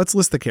 recasting? All right, let's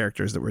list the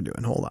characters that we're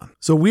doing. Hold on.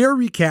 So we are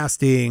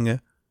recasting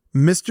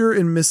Mr.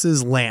 and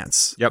Mrs.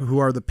 Lance, Yep. who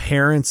are the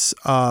parents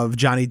of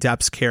Johnny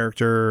Depp's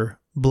character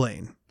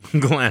Blaine.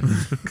 Glenn.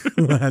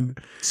 Glenn.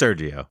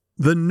 Sergio.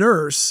 The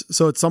nurse,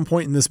 so at some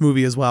point in this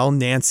movie as well,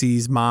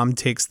 Nancy's mom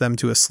takes them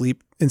to a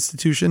sleep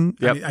institution.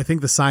 Yep. I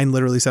think the sign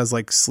literally says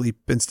like sleep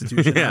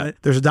institution Yeah. on it.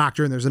 There's a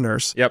doctor and there's a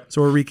nurse. Yep.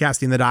 So we're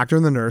recasting the doctor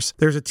and the nurse.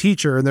 There's a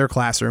teacher in their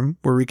classroom.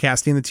 We're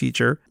recasting the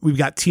teacher. We've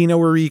got Tina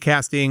we're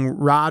recasting.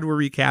 Rod we're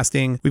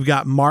recasting. We've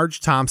got Marge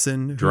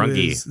Thompson, who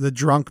Drunky. is the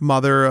drunk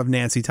mother of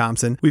Nancy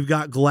Thompson. We've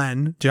got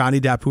Glenn, Johnny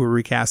Depp, who we're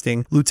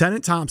recasting.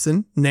 Lieutenant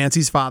Thompson,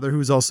 Nancy's father,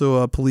 who's also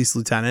a police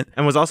lieutenant.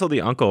 And was also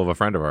the uncle of a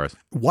friend of ours.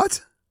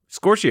 What?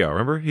 Scorchio,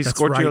 remember? He's That's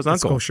Scorchio's right.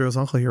 uncle. Scorchio's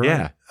uncle. You're Yeah.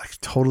 right. I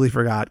totally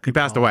forgot. He Good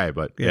passed call. away,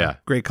 but yeah.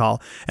 Great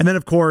call. And then,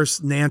 of course,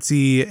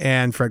 Nancy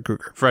and Fred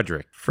Krueger.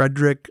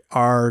 Frederick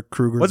R.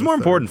 Krueger. What's more III.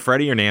 important,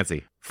 Freddie or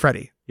Nancy?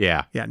 Freddie.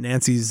 Yeah. Yeah,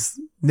 Nancy's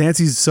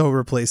so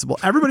replaceable.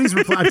 Everybody's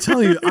I'm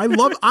telling you,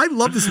 I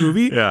love this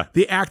movie. Yeah.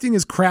 The acting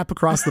is crap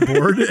across the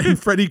board, and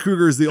Freddy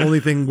Krueger is the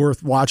only thing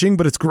worth watching,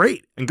 but it's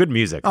great. And good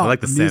music. I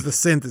like the synth. The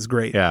synth is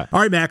great. Yeah.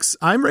 All right, Max,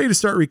 I'm ready to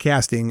start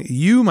recasting.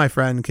 You, my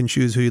friend, can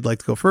choose who you'd like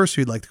to go first,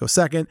 who you'd like to go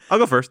second. I'll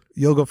go first.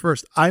 You'll go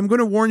first. I'm going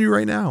to warn you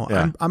right now.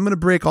 Yeah. I'm going to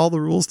break all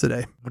the ruls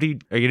today. Are you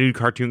going to do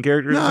cartoon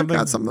characters No, or I've something?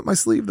 got something up my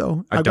sleeve,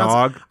 though. A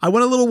dog? I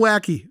went a little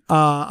wacky.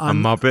 A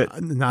Muppet?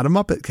 Not a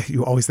Muppet.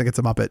 You always think it's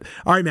a Muppet.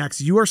 All right,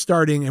 Max, you are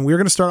starting, and we're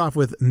going to start off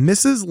with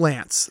Mrs.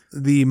 Lance,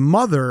 the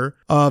mother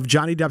of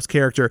Johnny Depp's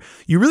character.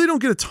 You really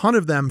don't get a ton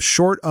of them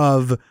short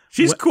of...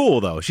 She's cool,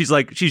 though. She's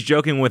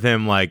joking with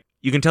him. Like,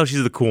 you can tell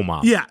she's the cool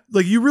mom. Yeah,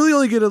 like you really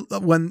only get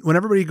when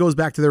everybody goes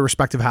back to their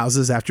respective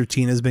houses after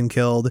Tina's been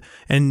killed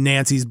and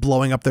Nancy's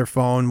blowing up their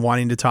phone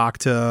wanting to talk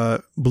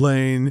to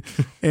Blaine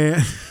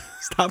and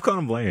Stop calling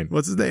him Blaine.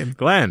 what's his name?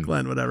 Glenn.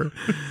 Whatever.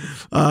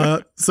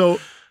 So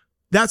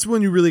that's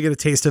when you really get a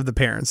taste of the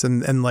parents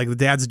and like the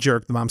dad's a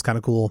jerk, the mom's kind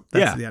of cool.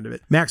 That's Yeah. the end of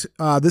it. Max,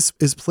 this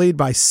is played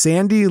by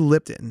Sandy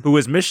Lipton. Who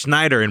was Miss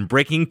Schneider in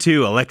Breaking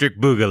 2 Electric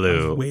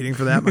Boogaloo. Waiting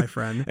for that, my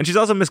friend. And she's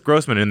also Miss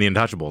Grossman in The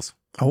Untouchables.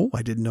 Oh,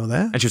 I didn't know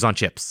that. And she was on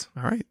Chips.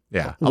 All right.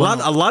 Yeah. Wow.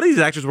 A lot of these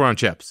actors were on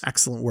Chips.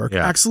 Excellent work.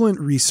 Yeah. Excellent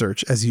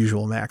research as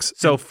usual, Max.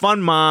 So fun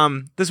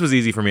mom. This was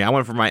easy for me. I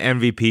went for my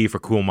MVP for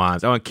cool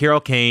moms. I went Carol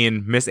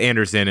Kane, Miss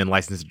Anderson, and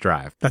License to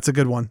Drive. That's a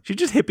good one. She's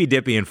just hippy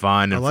dippy and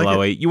fun and I like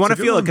flowy. it. You want to It's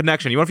a good feel a one.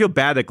 connection. You want to feel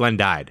bad that Glenn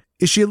died.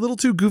 Is she a little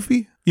too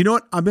goofy? You know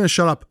what? I'm going to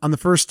shut up. On the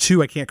first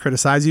two, I can't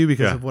criticize you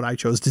because Yeah. of what I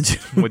chose to do.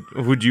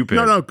 Who'd you pick?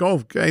 No,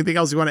 go. Anything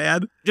else you want to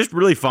add? Just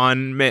really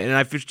fun. And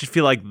I just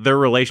feel like their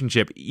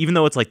relationship, even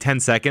though it's like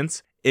 10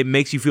 seconds, it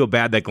makes you feel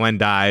bad that Glenn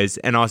dies.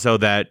 And also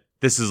that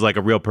this is like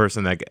a real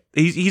person that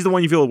he's the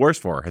one you feel worse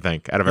for, I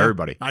think, out of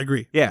everybody. I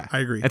agree. Yeah. I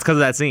agree. It's because of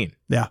that scene.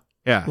 Yeah.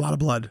 Yeah. A lot of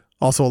blood.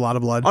 Also a lot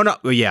of blood. Oh, no.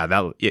 Well, yeah.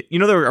 You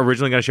know, they were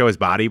originally going to show his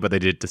body, but they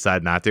did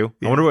decide not to.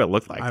 I wonder what it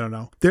looked like. I don't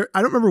know.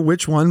 I don't remember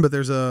which one, but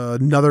there's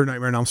another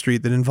Nightmare on Elm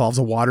Street that involves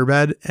a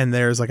waterbed, and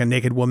there's like a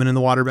naked woman in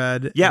the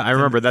waterbed. Yeah, And- I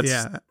remember. That's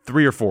yeah,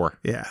 3 or 4.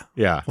 yeah.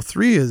 Yeah. Well,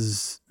 3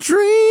 is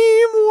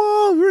Dream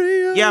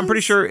Warriors. Yeah, I'm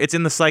pretty sure it's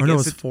in the Psych Or no,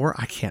 it's Institute. 4.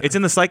 I can't. It's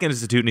in the Psych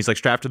Institute, and he's like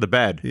strapped to the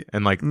bed,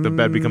 and like the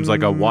bed becomes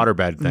like a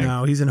waterbed thing.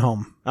 No, he's in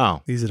home.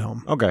 Oh, He's at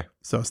home. okay.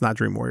 So it's not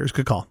Dream Warriors.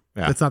 Good call.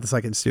 Yeah. It's not the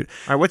Psych Institute.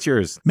 All right, what's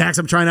yours? Max,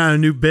 I'm trying out a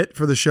new bit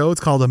for the show.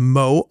 It's called a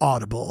Mo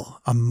Audible.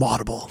 A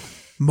Moddable.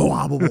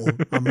 Mo-audible.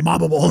 A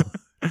mobbable.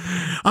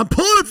 I'm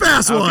pulling a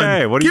fast one.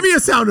 Okay, what do Give me a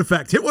sound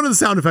effect. Hit one of the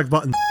sound effect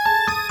buttons.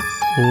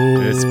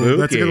 Ooh, It's spooky.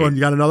 that's a good one.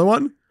 You got another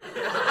one?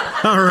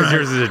 All right.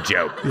 Yours is a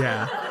joke.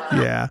 Yeah.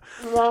 Yeah.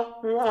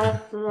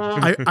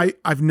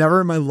 I've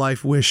never in my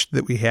life wished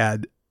that we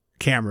had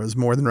cameras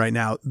more than right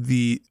now,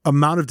 the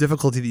amount of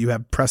difficulty that you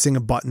have pressing a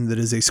button that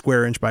is a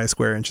square inch by a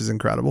square inch is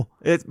incredible.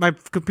 My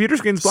computer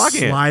screen's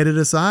blocking Slide it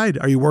aside.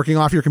 Are you working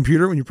off your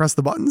computer when you press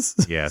the buttons?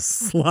 Yes.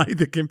 Slide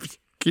the computer.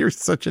 You're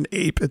such an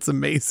ape. It's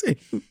amazing.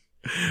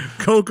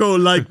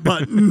 Coco-like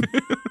button.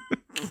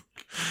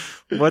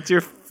 What's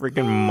your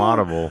freaking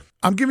model?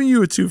 I'm giving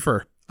you a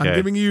twofer. I'm Okay.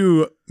 giving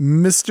you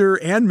Mr.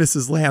 and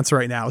Mrs. Lance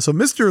right now. So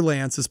Mr.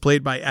 Lance is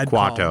played by Ed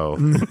Quato. Call.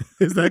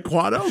 Is that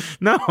Quato?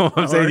 No,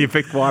 I'm saying right. you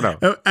picked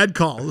Quato. Ed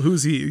Call.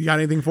 Who's he? You got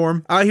anything for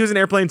him? He was in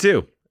Airplane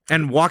too.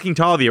 And Walking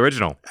Tall, the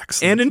original.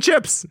 Excellent. And in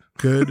Chips.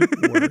 Good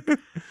work.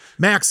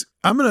 Max,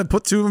 I'm going to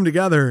put two of them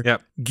together.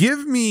 Yep.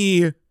 Give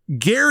me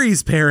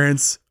Gary's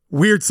parents,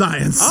 Weird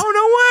Science. Oh,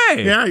 no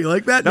way. Yeah, you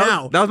like that?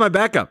 Now, That was my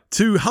backup.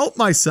 to help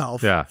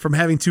myself Yeah. from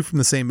having two from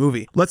the same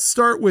movie, let's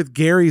start with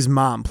Gary's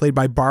mom, played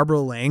by Barbara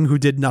Lang, who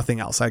did nothing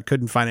else. I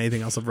couldn't find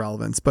anything else of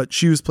relevance, but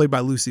she was played by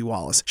Lucy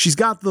Wallace. She's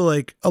got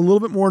the a little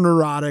bit more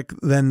neurotic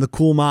than the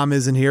cool mom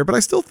is in here, but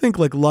I still think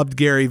loved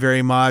Gary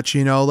very much,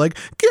 Gary.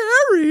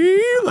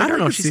 I don't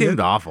know. could She see seemed it.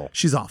 awful.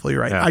 She's awful.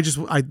 You're right.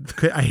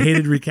 Yeah. I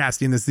hated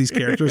recasting these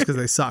characters because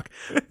they suck.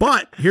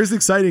 But here's the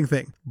exciting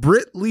thing: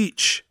 Britt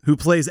Leach, who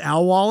plays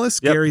Al Wallace,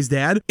 Yep. Gary's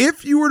dad.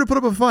 If you were to put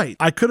up a fight,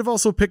 I could have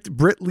also picked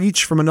Britt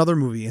Leach from another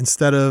movie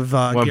instead of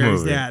What Gary's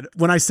movie? dad.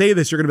 When I say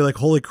this, you're gonna be like,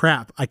 "Holy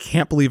crap! I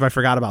can't believe I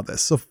forgot about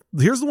this." So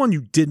here's the one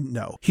you didn't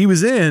know. He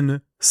was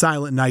in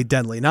Silent Night,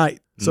 Deadly Night.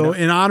 So No.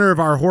 in honor of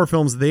our horror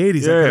films of the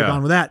 80s, I could Yeah. have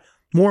gone with that.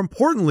 More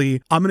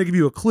importantly, I'm going to give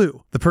you a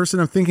clue. The person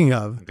I'm thinking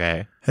of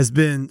Okay. has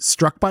been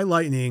struck by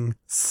lightning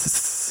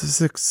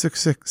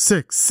 66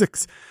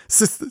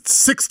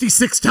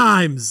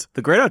 times.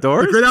 The Great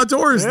Outdoors? The Great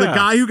Outdoors. The Yeah.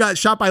 guy who got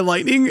shot by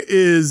lightning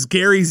is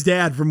Gary's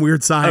dad from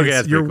Weird Science. Okay,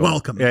 that's You're pretty cool.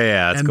 welcome.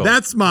 Yeah, that's and cool.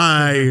 that's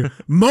my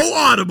Mo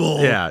Audible.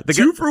 Yeah, the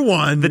two for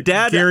one. the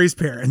dad- Gary's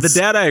parents. The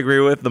dad I agree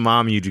with. The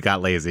mom, you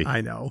got lazy.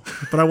 I know,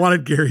 but I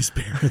wanted Gary's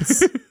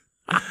parents.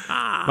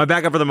 My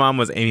backup for the mom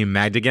was Amy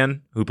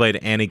Madigan, who played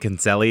Annie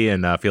Kinsella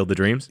in Field of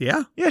Dreams.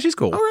 Yeah. Yeah, she's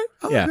cool. All right.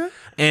 Oh, yeah. okay.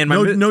 And my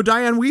No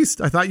Diane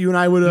Wiest. I thought you and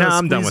I would. no,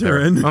 I'm done with squeeze her.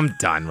 in. I'm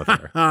done with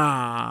her.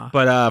 Ah.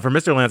 But for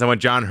Mr. Lance, I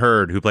went John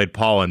Hurd, who played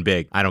Paul in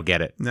Big. I don't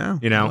get it. No.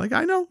 You know?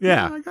 I know.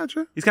 Yeah. I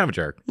gotcha. He's kind of a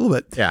jerk. A little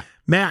bit. Yeah.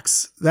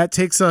 Max, that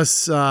takes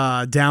us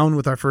down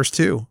with our first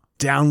two.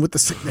 Down with the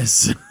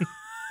sickness.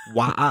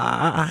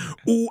 Why?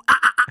 Ooh,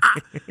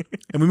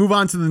 and we move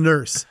on to the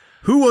nurse,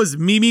 who was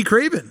Mimi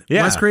Craven,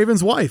 Yeah. Wes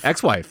Craven's wife.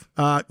 Ex-wife.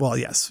 Well,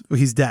 yes,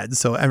 he's dead,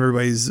 so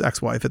everybody's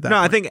ex-wife at that No,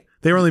 point. I think.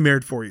 They were only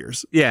married 4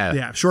 years. Yeah.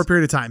 Yeah, short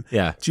period of time.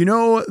 Yeah. Do you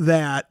know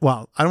that?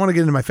 Well, I don't want to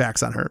get into my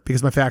facts on her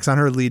because my facts on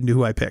her lead into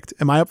who I picked.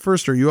 Am I up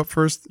first or are you up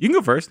first? You can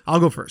go first. I'll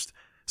go first.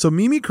 So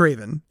Mimi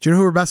Craven, do you know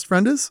who her best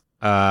friend is?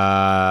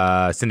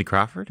 Cindy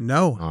Crawford?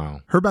 No. Oh.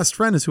 Her best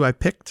friend is who I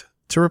picked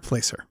to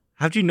replace her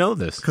How'd you know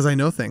this? because I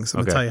know things. I'm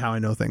going Okay. to tell you how I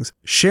know things.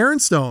 Sharon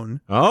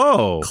Stone,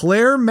 Oh.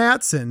 Claire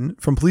Matson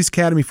from Police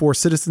Academy 4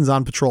 Citizens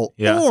on Patrol,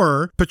 Yeah.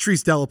 or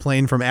Patrice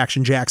Delaplane from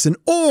Action Jackson,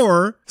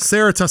 or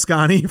Sarah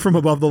Toscani from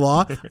Above the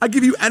Law. I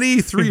give you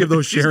any three of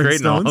those She's Sharon great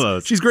in all Stones.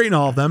 those. She's great in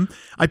all of them.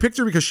 I picked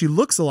her because she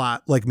looks a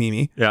lot like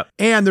Mimi. Yeah.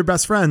 And they're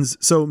best friends.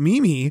 So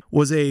Mimi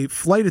was a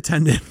flight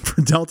attendant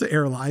for Delta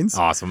Airlines.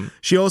 Awesome.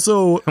 She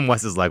also And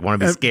Wes is like, want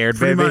to be scared,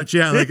 pretty baby? much,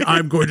 yeah. Like,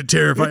 I'm going to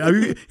terrify. I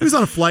mean, he was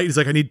on a flight. He's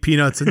like, I need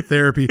peanuts and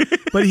therapy.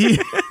 But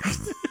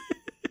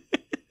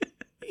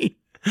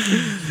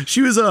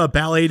she was a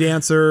ballet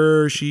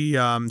dancer. She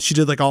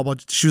did like all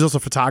bunch. She was also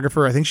a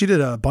photographer. I think she did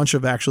a bunch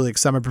of actually like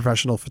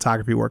semi-professional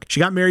photography work. She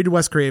got married to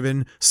Wes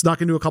Craven,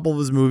 snuck into a couple of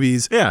his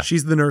movies. Yeah.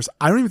 She's the nurse.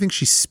 I don't even think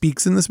she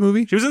speaks in this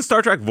movie. She was in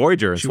Star Trek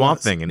Voyager and Swamp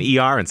was. Thing and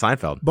ER and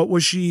Seinfeld. But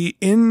was she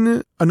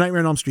in A Nightmare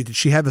on Elm Street? Did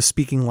she have a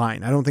speaking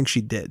line? I don't think she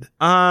did.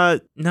 No,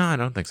 I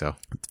don't think so.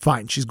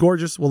 Fine. She's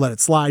gorgeous. We'll let it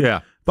slide.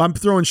 Yeah. But I'm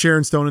throwing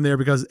Sharon Stone in there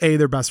because A,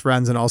 they're best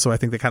friends, and also I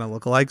think they kind of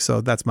look alike.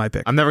 So that's my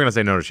pick. I'm never gonna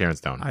say no to Sharon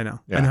Stone. I know.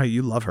 Yeah. I know how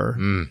you love her.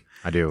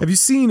 I do. Have you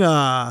seen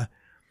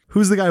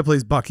who's the guy who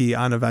plays Bucky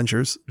on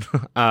Avengers?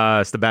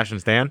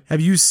 Sebastian Stan?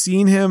 Have you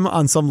seen him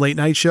on some late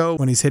night show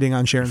when he's hitting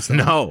on Sharon Stone?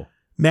 No.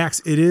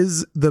 Max, it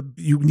is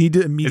you need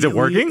to immediately.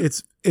 working?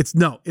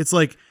 It's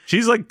like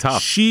She's like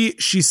tough.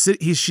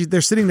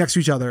 they're sitting next to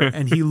each other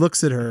and he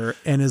looks at her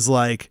and is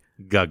like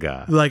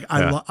Gaga.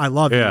 I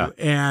love Yeah. you,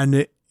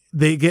 and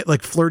they get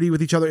like flirty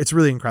with each other. It's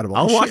really incredible.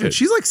 I'll watch And it.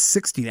 She's like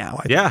 60 now.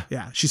 I think. Yeah.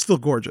 Yeah. She's still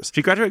gorgeous.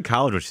 She graduated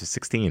college when she was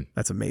 16.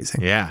 That's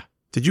amazing. Yeah.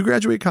 Did you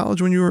graduate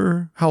college when you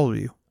were, how old were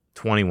you?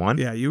 21.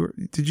 Yeah, you were.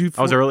 Did you?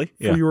 I was early.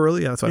 Yeah. You were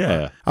early. Yeah, that's what I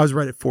Yeah. thought. I was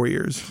right at 4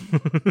 years.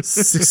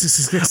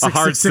 A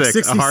hard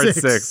six. A hard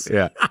six.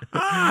 Yeah.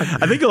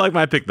 I think you'll like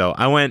my pick though.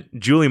 I went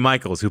Julie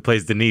Michaels, who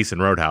plays Denise in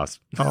Roadhouse.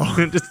 Oh.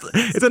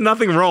 It's a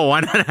nothing role. Why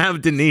not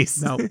have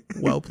Denise? No,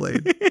 well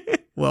played.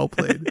 Well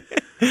played.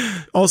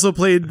 Also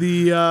played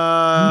the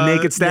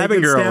Naked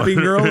stabbing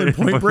girl in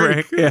Point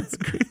Break. Yeah.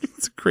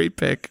 It's a great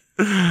pick.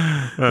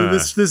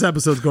 This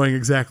episode's going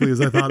exactly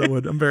as I thought it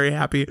would. I'm very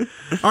happy.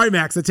 All right,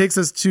 Max, that takes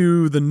us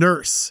to the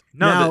nurse.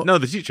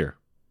 The teacher.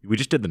 We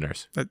just did the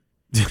nurse.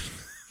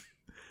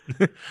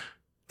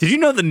 Did you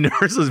know the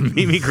nurse was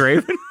Mimi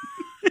Craven?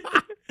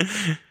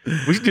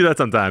 We should do that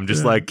sometime.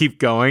 Just like keep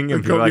going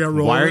and be like,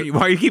 why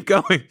are you keep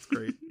going? It's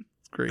great.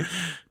 It's great.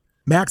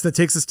 Max, that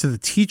takes us to The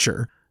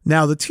Teacher.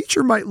 Now, The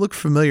Teacher might look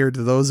familiar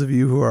to those of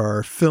you who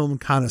are film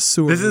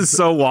connoisseurs. This is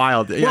so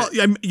wild. Well,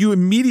 you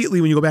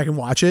immediately, when you go back and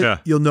watch it,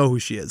 you'll know who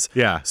she is.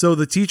 Yeah. So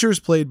The Teacher is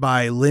played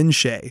by Lin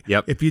Shaye.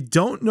 Yep. If you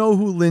don't know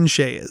who Lin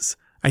Shaye is,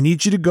 I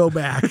need you to go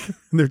back.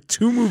 There are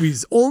 2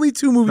 movies, only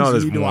 2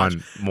 movies you need to watch.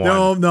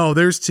 No,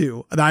 there's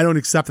 2. I don't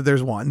accept that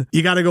there's 1.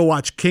 You got to go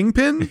watch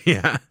Kingpin.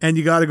 Yeah. And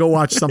you got to go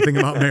watch Something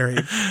About Mary.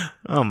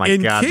 Oh my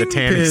God, the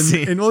tanning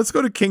scene. And let's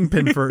go to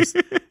Kingpin first.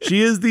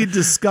 She is the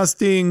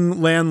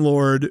disgusting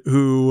landlord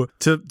who,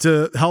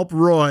 to help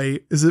Roy,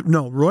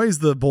 Roy is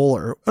the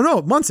bowler. Oh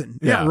no, Munson.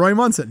 Yeah, Roy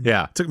Munson.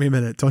 Yeah. Took me a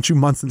minute. Don't you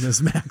Munson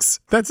this, Max.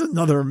 That's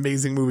another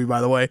amazing movie,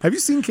 by the way. Have you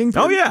seen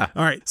Kingpin? Oh yeah.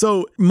 All right.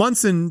 So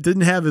Munson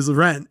didn't have his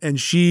rent and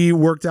she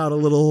worked out a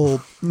little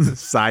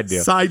side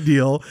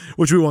deal,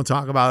 which we won't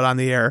talk about on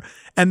the air.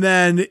 And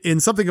then in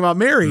Something About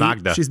Mary,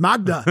 she's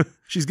Magda.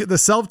 She's getting the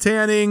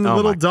self-tanning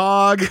little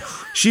dog.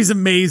 She's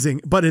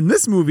amazing. But in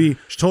this movie,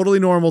 she's totally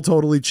normal,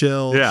 totally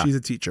chill. Yeah. She's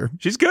a teacher.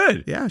 She's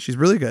good. Yeah, she's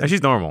really good. And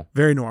she's normal.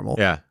 Very normal.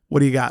 Yeah. What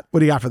do you got? What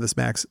do you got for this,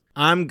 Max?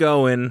 I'm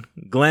going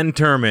Glenn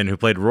Turman, who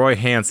played Roy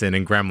Hansen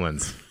in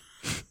Gremlins.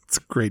 It's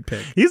a great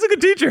pick. He's a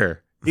good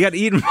teacher. He got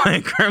eaten by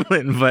a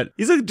gremlin, but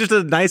he's just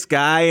a nice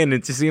guy, and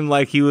it just seemed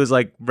like he was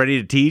like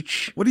ready to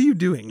teach. What are you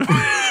doing? What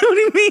do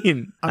you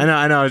mean? I know.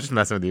 I was just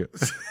messing with you.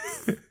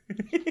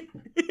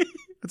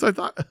 That's what I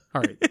thought.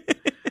 All right.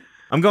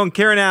 I'm going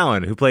Karen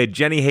Allen, who played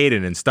Jenny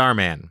Hayden in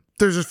Starman.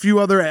 There's a few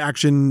other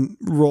action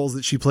roles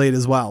that she played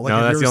as well.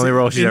 No, that's the only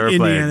role she's ever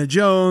played. Indiana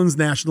Jones,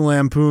 National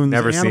Lampoon's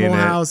Never Animal seen it.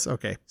 House.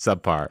 Okay.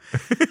 Subpar.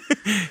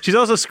 She's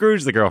also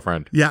Scrooge the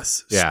girlfriend.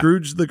 Yes. Yeah.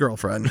 Scrooge the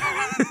girlfriend.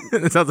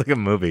 It sounds like a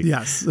movie.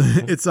 Yes.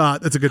 It's a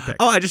good pick.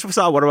 Oh, I just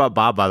saw What About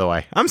Bob, by the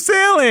way. I'm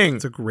sailing.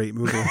 It's a great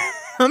movie.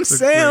 I'm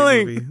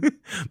sailing.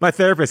 My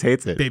therapist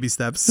hates it. Baby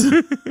steps.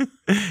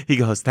 He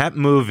goes, that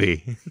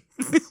movie.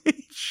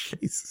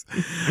 Jesus.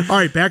 All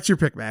right, back to your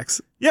pick,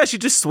 Max. Yeah, she's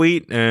just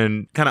sweet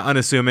and kind of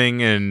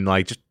unassuming and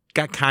like just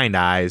got kind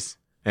eyes.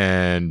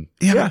 And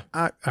all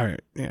right.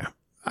 Yeah.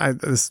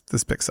 This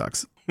pick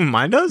sucks.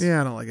 Mine does?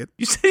 Yeah, I don't like it.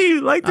 You said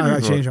you liked it.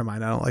 I changed my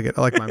mind. I don't like it.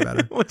 I like mine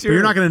better. But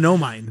you're not going to know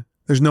mine.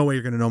 There's no way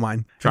you're going to know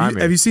mine.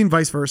 Have you seen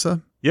Vice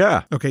Versa?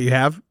 Yeah. Okay, you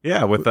have?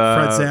 Yeah, with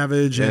Fred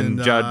Savage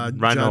and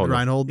Judd Reinhold. Judd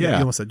Reinhold. Yeah. You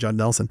almost said Judd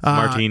Nelson.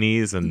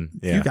 Martinis and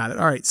You got it.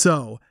 All right.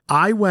 So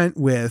I went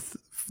with,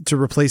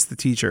 to replace the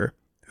teacher,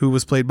 who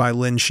was played by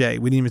Lin Shaye.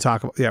 We didn't even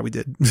talk about, we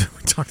did. We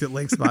talked at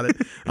length about it.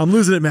 I'm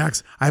losing it,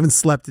 Max. I haven't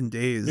slept in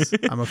days.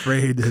 I'm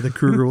afraid the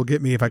Kruger will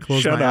get me if I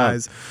close my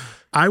eyes.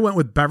 I went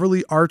with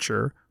Beverly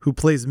Archer, who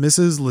plays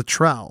Mrs.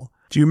 Luttrell.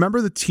 Do you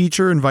remember the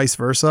teacher and Vice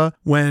Versa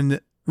when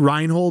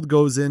Reinhold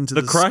goes into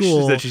the crush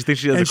school, is that she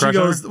thinks she has and a crush she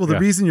goes, on her? well, the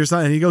reason you're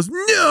son, and he goes,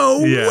 no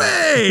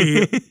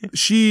way.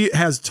 She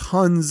has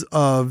tons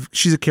of,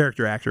 she's a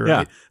character actor,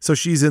 right? Yeah. So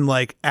she's in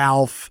like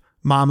Alf,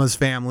 Mama's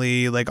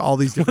Family, like all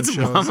these different What's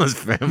shows. Mama's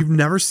Family? You've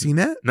never seen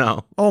it?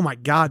 No. Oh my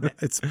God.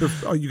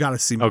 You got to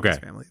see Mama's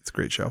Family. It's a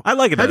great show. I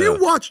like it. Have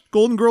you watched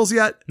Golden Girls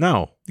yet?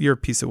 No. You're a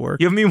piece of work.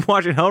 You haven't even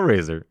watching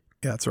Hellraiser.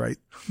 Yeah, that's right.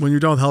 When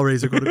you're done with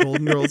Hellraiser, go to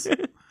Golden Girls.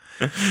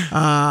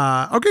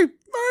 Okay.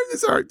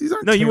 These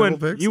aren't no, you win.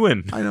 Picks. You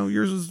win. I know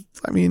yours is,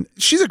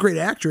 she's a great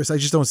actress. I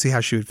just don't see how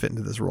she would fit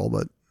into this role,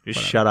 but just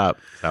shut up.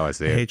 That's how I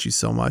see it. I hate you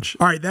so much.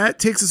 All right. That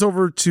takes us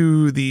over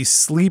to the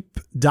sleep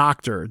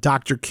doctor,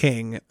 Dr.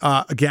 King.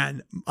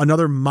 Again,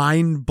 another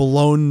mind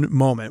blown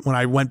moment when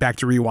I went back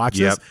to rewatch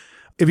this.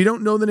 If you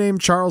don't know the name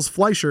Charles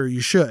Fleischer,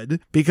 you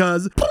should,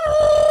 because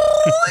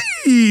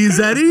please,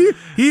 Eddie,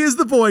 he is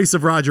the voice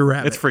of Roger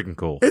Rabbit. It's freaking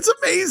cool. It's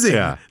amazing.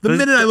 Yeah. The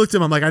minute I looked at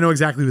him, I'm like, I know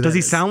exactly who that is. Does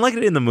he sound like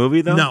it in the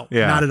movie, though? No,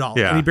 not at all.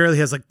 Yeah. And he barely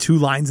has like 2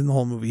 lines in the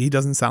whole movie. He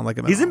doesn't sound like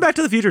him at all. He's in Back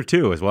to the Future,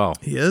 too, as well.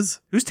 He is?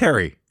 Who's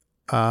Terry?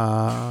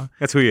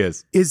 That's who he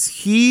is. Is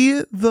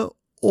he the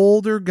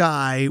older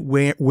guy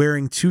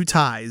wearing 2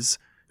 ties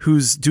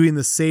who's doing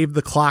the Save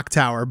the Clock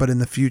Tower, but in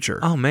the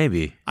future? Oh,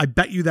 maybe. I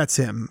bet you that's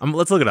him.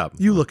 Let's look it up.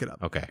 You look it up.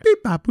 Okay.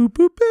 Beep, bop, boop,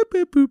 boop, boop,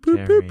 boop, boop,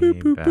 boop, Terry,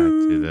 boop, boop, Back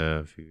to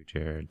the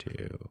Future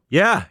 2.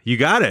 Yeah, you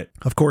got it.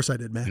 Of course I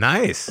did, man.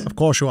 Nice. Of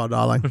course you are,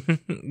 darling.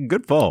 Do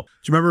Good pull.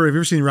 you remember, have you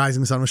ever seen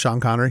Rising Sun with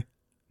Sean Connery?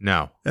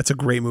 No. That's a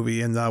great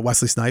movie, and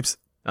Wesley Snipes.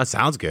 That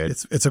sounds good.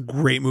 It's a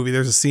great movie.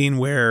 There's a scene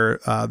where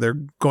they're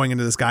going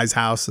into this guy's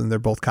house and they're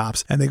both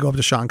cops, and they go up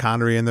to Sean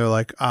Connery and they're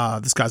like,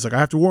 this guy's like, I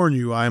have to warn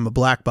you, I am a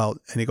black belt.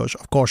 And he goes,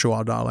 of course you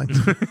are, darling.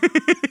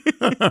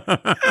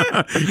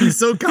 He's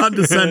so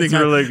condescending.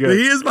 That's really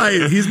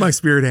good. He's my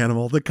spirit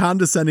animal. The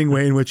condescending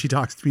way in which he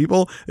talks to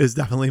people is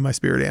definitely my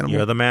spirit animal.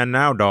 You're the man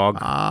now, dog.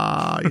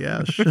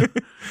 Yes.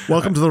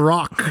 Welcome to the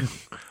Rock.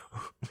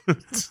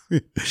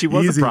 She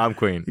was the prom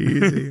queen.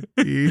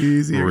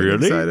 Easy.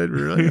 Really? Excited.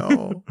 Really?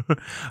 Oh,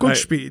 good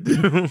speed.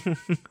 All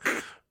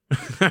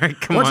right,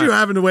 come What on. you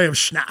have in the way of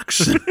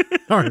schnacks?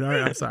 All right.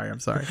 I'm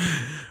sorry.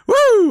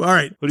 Woo! All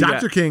right,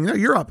 Dr. King,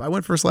 you're up. I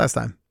went first last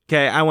time.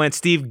 Okay, I went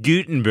Steve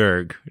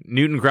Guttenberg,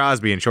 Newton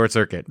Crosby in Short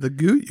Circuit. The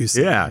Goot, you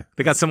see? Yeah,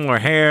 they got similar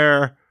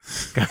hair.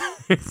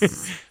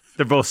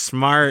 They're both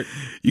smart.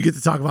 You get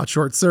to talk about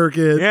Short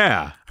Circuit.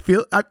 Yeah.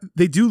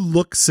 They do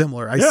look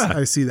similar.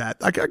 I see that.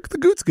 The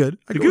Goot's good.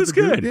 The Goot's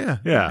good. Yeah.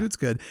 Yeah. The Goot's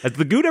good. Has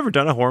the Goot ever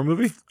done a horror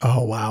movie?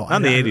 Oh, wow. Not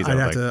in the 80s, I'd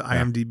I have don't to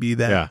think. IMDb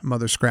that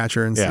Mother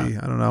Scratcher and see. I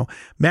don't know.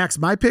 Max,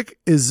 my pick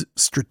is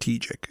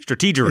strategic.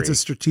 Strategery. It's a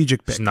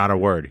strategic pick. It's not a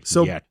word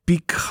So yet.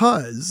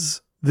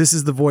 because this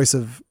is the voice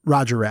of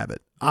Roger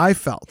Rabbit, I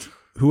felt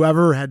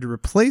whoever had to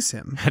replace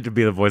him Had to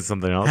be the voice of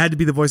something else. had to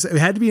be the voice. It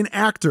had to be an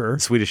actor.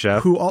 Swedish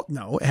Chef.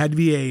 It had to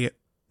be a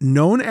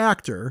known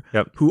actor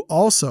who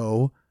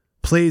also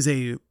plays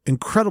a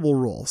incredible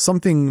role,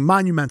 something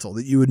monumental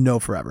that you would know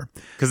forever.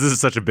 Because this is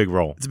such a big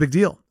role. It's a big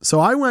deal. So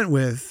I went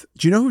with,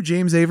 do you know who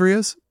James Avery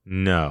is?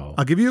 No.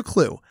 I'll give you a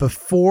clue.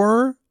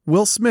 Before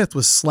Will Smith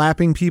was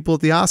slapping people at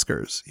the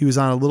Oscars, he was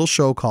on a little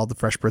show called The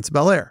Fresh Prince of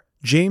Bel-Air.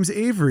 James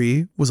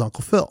Avery was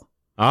Uncle Phil,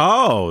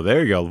 Oh,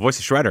 there you go. The voice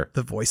of Shredder.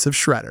 the voice of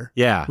Shredder.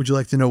 Yeah. Would you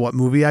like to know what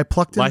movie I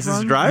plucked in License to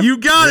from? Drive? You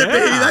got it,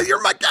 Yeah. baby.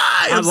 You're my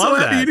guy. I'm so love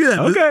happy that. you do that.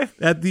 Okay.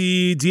 At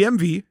the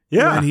DMV,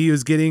 Yeah. when he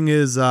was getting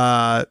his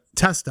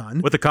test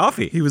done, With the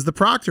coffee. he was the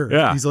proctor.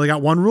 Yeah. He's only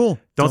got one rule.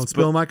 Don't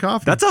spill my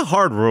coffee. That's a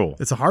hard rule.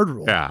 It's a hard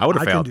rule. Yeah, I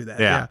would've failed. can do that.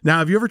 Yeah. Now,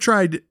 have you ever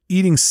tried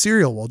eating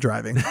cereal while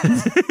driving?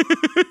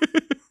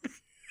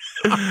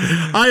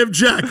 I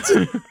object.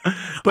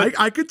 But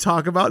I could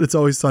talk about It's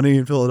Always Sunny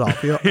in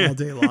Philadelphia all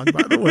day long,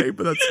 by the way,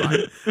 but that's fine.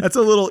 That's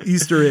a little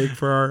Easter egg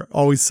for our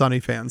Always Sunny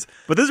fans.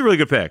 But this is a really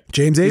good pick.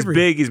 James Avery.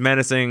 He's big. He's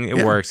menacing.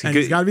 It works. And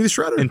he's got to be the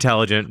Shredder.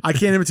 Intelligent. I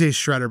can't imitate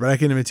Shredder, but I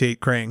can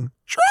imitate Krang.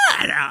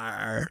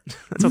 Shredder.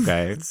 That's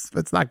okay.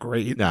 It's not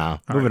great. No.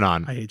 All Moving right.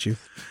 on. I hate you.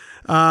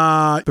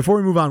 Before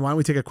we move on, why don't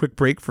we take a quick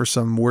break for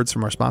some words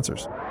from our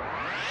sponsors?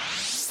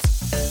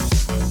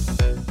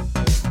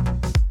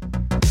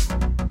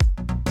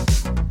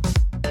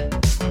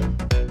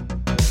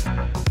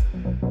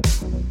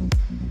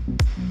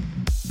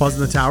 Buzz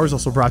in the Tower is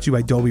also brought to you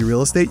by Dobie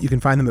Real Estate. You can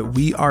find them at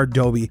We Are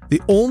Dobie.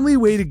 The only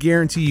way to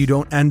guarantee you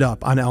don't end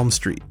up on Elm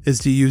Street is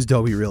to use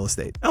Dobie Real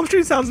Estate. Elm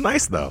Street sounds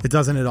nice, though. It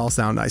doesn't at all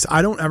sound nice.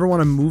 I don't ever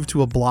want to move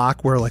to a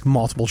block where like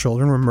multiple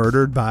children were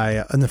murdered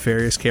by a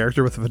nefarious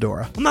character with a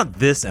fedora. Well, not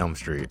this Elm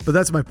Street. But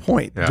that's my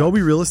point. Yeah.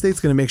 Dobie Real Estate's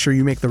going to make sure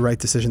you make the right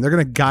decision. They're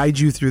going to guide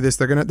you through this.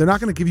 They're not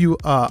going to give you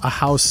a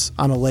house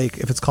on a lake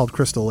if it's called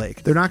Crystal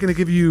Lake. They're not going to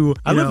give you.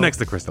 I live next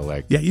to Crystal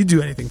Lake. Yeah, you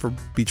do anything for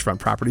beachfront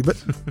property. But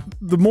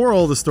the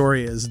moral of the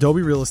story is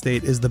Dobie Real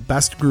Estate is the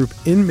best group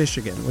in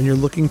Michigan when you're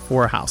looking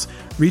for a house.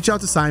 Reach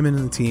out to Simon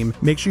and the team.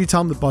 Make sure you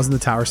tell them that Buzz in the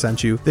Tower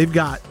sent you. They've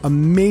got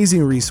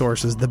amazing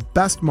resources, the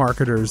best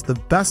marketers, the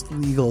best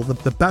legal,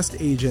 the best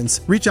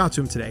agents. Reach out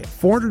to them today.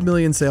 400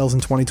 million sales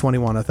in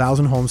 2021,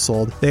 1,000 homes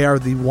sold. They are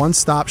the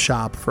one-stop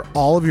shop for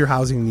all of your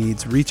housing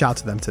needs. Reach out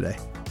to them today.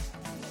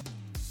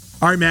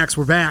 All right, Max,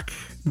 we're back.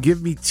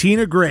 Give me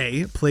Tina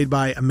Gray, played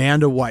by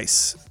Amanda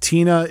Weiss.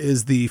 Tina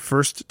is the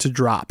first to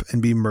drop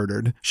and be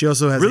murdered. She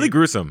also has Really a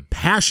gruesome.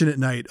 passionate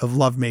night of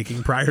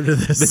lovemaking prior to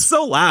this. It's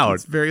so loud.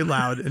 It's very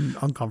loud and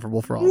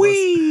uncomfortable for all of us.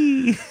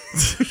 Wee.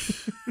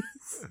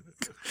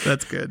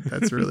 That's good.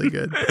 That's really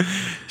good.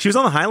 She was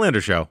on the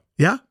Highlander show.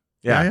 Yeah.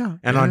 Yeah.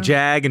 And yeah. on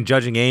Jag and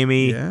Judging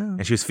Amy. Yeah.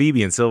 And she was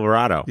Phoebe in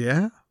Silverado.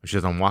 Yeah. She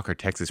was on Walker,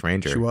 Texas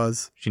Ranger. She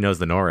was. She knows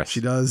the Norris.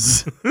 She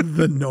does.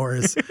 The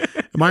Norris.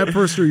 Am I up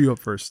first or are you up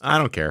first? I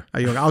don't care.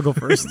 I'll go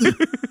first.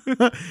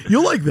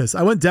 You'll like this.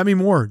 I went Demi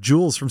Moore,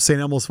 Jules from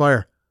St. Elmo's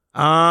Fire.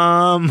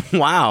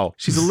 Wow.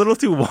 She's a little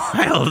too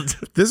wild.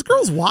 This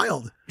girl's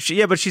wild.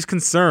 But she's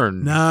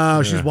concerned.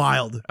 No, she's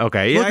wild.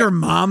 Okay. Look, her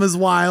mom is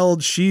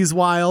wild. She's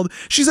wild.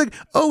 She's like,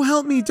 oh,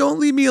 help me.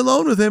 Don't leave me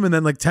alone with him. And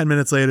then like 10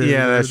 minutes later.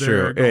 Yeah, that's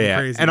they're true. going Yeah.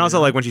 crazy. And also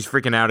like when she's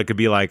freaking out, it could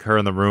be like her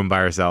in the room by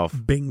herself.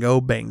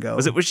 Bingo, bango.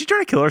 Was she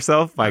trying to kill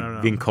herself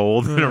by being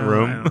cold in a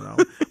room? I don't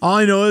know. All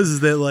I know is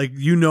that like,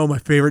 my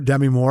favorite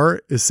Demi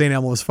Moore is St.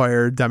 Elmo's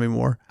Fire Demi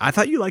Moore. I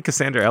thought you liked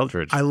Cassandra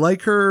Eldridge. I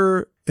like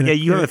her.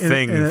 You have a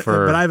thing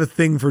for. But I have a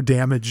thing for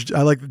damaged.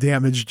 I like the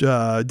damaged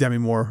Demi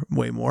Moore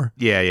way more.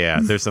 Yeah.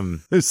 There's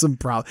some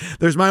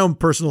There's my own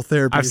personal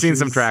therapy. I've seen issues.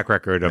 some track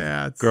record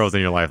of girls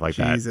in your life like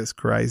that. Jesus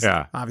Christ.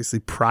 Yeah. Obviously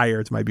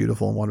prior to my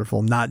beautiful and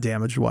wonderful, not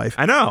damaged wife.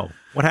 I know.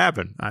 What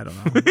happened? I don't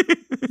know.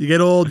 You get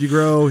old, you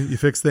grow, you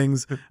fix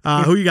things.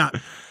 Who you got?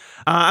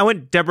 I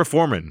went Deborah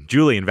Foreman,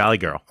 Julie in Valley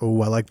Girl.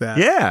 Oh, I like that.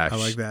 Yeah. I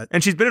like that.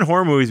 And she's been in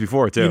horror movies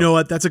before, too. You know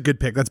what? That's a good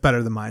pick. That's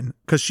better than mine.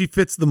 Because she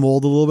fits the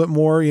mold a little bit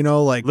more,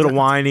 like... Little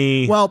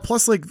whiny. Well,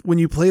 plus, like, when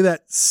you play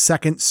that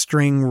second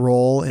string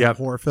role in a Yep.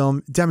 horror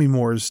film, Demi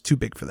Moore's too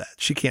big for that.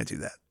 She can't do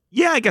that.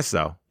 Yeah, I guess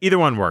so. Either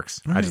one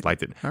works. All I right. just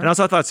liked it. All And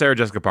also I thought Sarah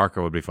Jessica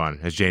Parker would be fun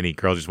as Janie.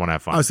 Girls just want to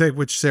have fun. I would say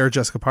which Sarah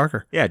Jessica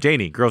Parker. Yeah,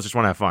 Janie. Girls just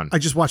want to have fun. I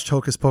just watched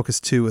Hocus Pocus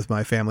 2 with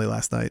my family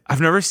last night. I've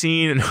never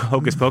seen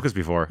Hocus Pocus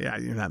before. Yeah,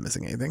 you're not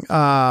missing anything.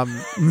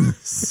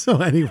 So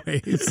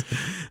anyways,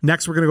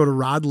 next we're going to go to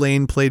Rod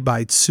Lane, played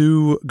by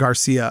Sue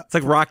Garcia. It's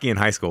like Rocky in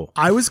high school.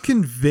 I was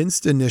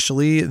convinced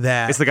initially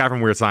that... It's the guy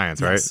from Weird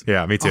Science, right? Yes.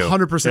 Yeah, me too.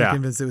 100% Yeah.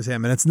 convinced it was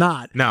him, and it's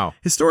not. No.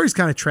 His story's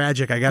kind of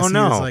tragic. I guess Oh, he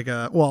no. was like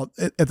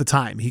at the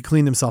time, he he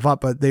cleaned himself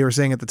up, but they were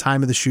saying at the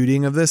time of the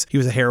shooting of this, he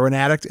was a heroin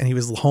addict and he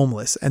was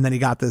homeless. And then he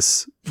got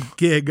this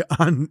gig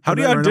on. How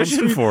do you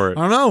audition for it?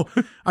 I don't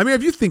know. I mean,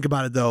 if you think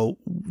about it, though,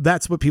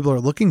 that's what people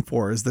are looking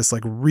for is this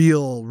like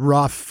real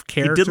rough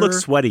character. He did look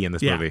sweaty in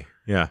this Yeah. movie.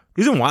 Yeah.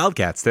 He's in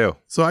Wildcats, too.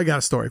 So I got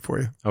a story for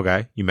you.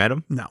 Okay. You met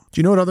him? No. Do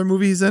you know what other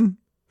movie he's in?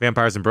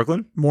 Vampires in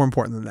Brooklyn? More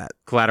important than that.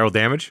 Collateral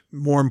Damage?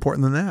 More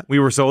important than that. We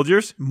Were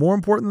Soldiers? More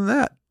important than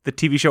that. The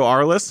TV show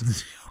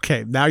Arliss?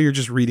 Okay, now you're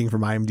just reading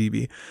from IMDb.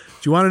 Do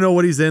you want to know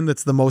what he's in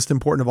that's the most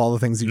important of all the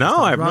things you just No,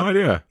 talked I have about? no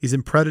idea. He's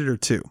in Predator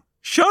 2.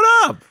 Shut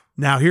up.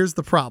 Now, here's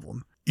the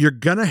problem. You're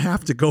going to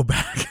have to go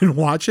back and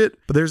watch it,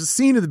 but there's a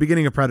scene at the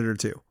beginning of Predator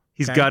 2.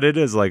 He's Okay? gutted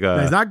as like No,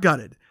 he's a... not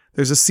gutted.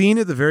 There's a scene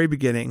at the very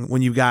beginning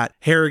when you've got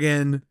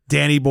Harrigan,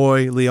 Danny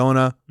Boy,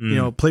 Leona,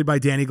 played by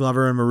Danny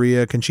Glover and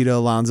Maria Conchita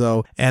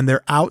Alonso, and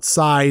they're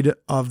outside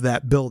of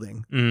that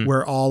building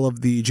where all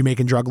of the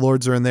Jamaican drug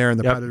lords are in there and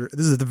the Yep. Predator.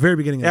 This is at the very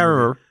beginning of Yeah, I the movie.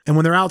 remember. And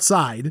when they're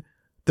outside,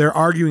 they're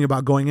arguing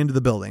about going into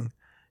the building.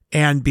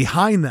 And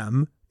behind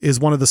them is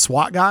one of the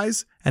SWAT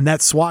guys, and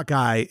that SWAT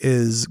guy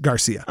is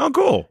Garcia. Oh,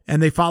 cool.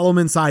 And they follow him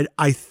inside.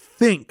 I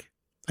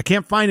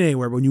can't find it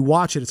anywhere, but when you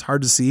watch it, it's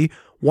hard to see.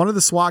 One of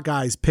the SWAT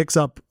guys picks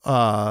up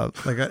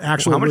like an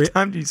actual How much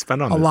time do you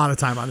spend on a this? lot of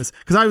time on this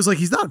because I was like,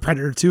 he's not a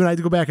Predator 2, and I had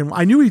to go back and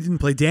I knew he didn't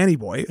play Danny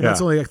Boy. And that's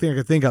the only thing I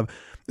could think of.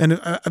 And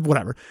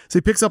whatever. So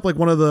he picks up like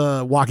one of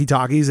the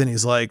walkie-talkies and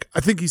he's like, I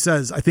think he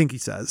says,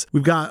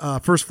 we've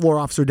got first floor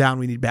officer down.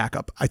 We need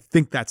backup. I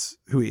think that's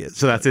who he is.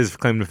 So that's his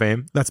claim to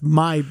fame? That's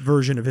my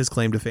version of his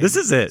claim to fame. This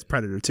is it. It's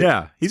Predator 2.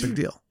 Yeah. It's a big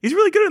deal. He's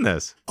really good in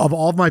this. Of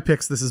all of my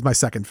picks, this is my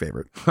second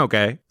favorite.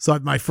 Okay. So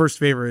my first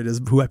favorite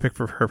is who I picked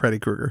for Freddy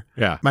Krueger.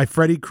 Yeah. My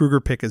Freddy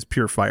Krueger pick is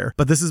Pure Fire,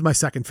 but this is my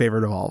second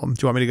favorite of all of them.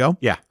 Do you want me to go?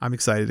 Yeah. I'm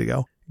excited to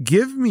go.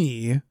 Give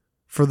me,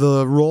 for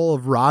the role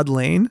of Rod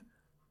Lane,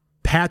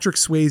 Patrick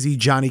Swayze,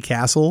 Johnny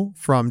Castle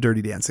from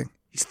Dirty Dancing.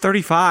 He's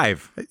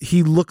 35.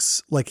 He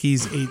looks like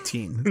he's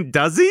 18.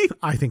 Does he?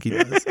 I think he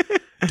does.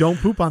 Don't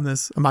poop on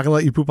this. I'm not going to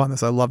let you poop on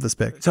this. I love this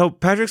pick. So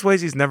Patrick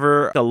Swayze's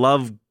never a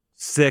love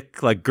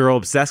sick, like girl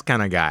obsessed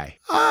kind of guy.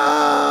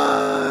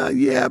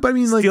 Yeah, but I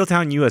mean, like, Steel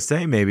Town,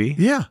 USA, maybe.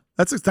 yeah,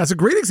 that's a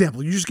great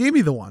example. You just gave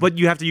me the one. But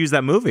you have to use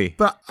that movie.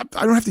 But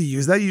I don't have to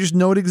use that. You just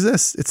know it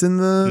exists. It's in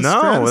the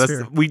No,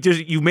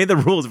 stratosphere. you made the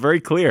rules very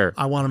clear.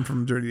 I want him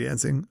from Dirty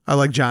Dancing. I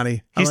like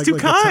Johnny. I He's like, too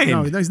like, kind.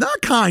 No, he's not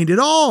kind at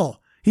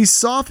all. He's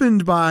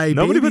softened by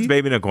Nobody Baby. puts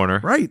Baby in a corner.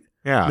 Right.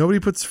 Yeah. Nobody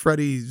puts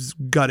Freddy's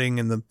gutting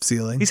in the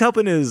ceiling. He's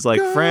helping his like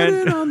Gutting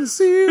friend. on the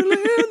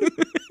ceiling.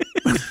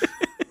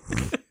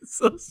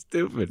 So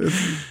stupid.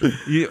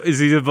 Is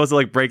he supposed to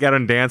like break out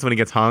and dance when he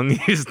gets hung?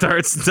 He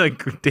starts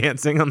like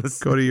dancing on the.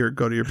 Go to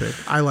your pick.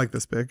 I like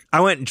this pick. I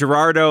went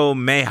Gerardo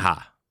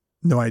Meja.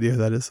 No idea who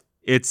that is.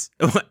 It's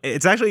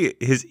actually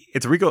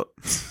it's Rico.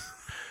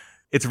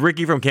 It's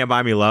Ricky from Can't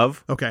Buy Me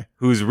Love, Okay.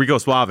 who's Rico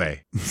Suave.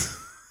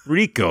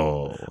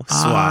 Rico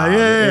Suave.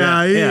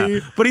 Yeah.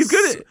 But he's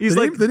good at, he's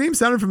like the name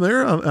sounded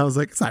familiar. I was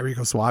like, it's not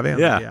Rico Suave. I'm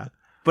Yeah. like, yeah.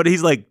 but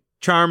he's like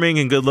charming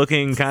and good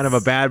looking, kind of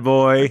a bad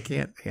boy. I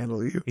can't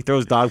handle you. He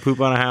throws dog poop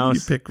on a You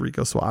house. pick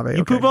Rico Suave.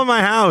 You poop on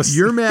my house.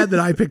 You're mad that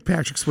I picked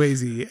Patrick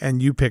Swayze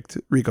and you picked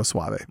Rico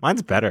Suave.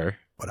 Mine's better.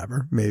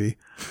 Whatever, maybe.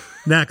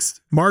 Next,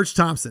 Marge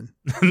Thompson,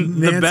 The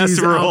Nancy's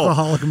best role.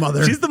 alcoholic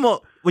mother. She's the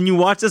most. When you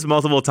watch this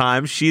multiple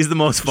times, she's the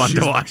most fun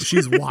to watch.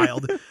 She's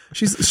wild.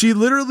 She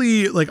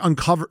literally like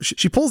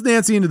she pulls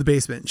Nancy into the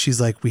basement.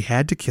 She's like, we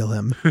had to kill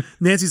him.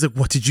 Nancy's like,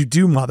 what did you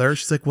do, mother?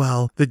 She's like,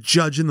 well, the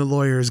judge and the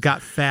lawyers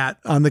got fat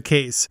on the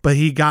case, but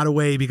he got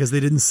away because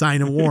they didn't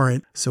sign a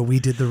warrant. So we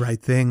did the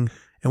right thing.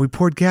 And we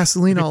poured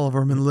gasoline all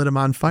over him and lit him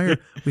on fire.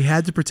 We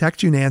had to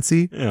protect you,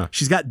 Nancy. Yeah.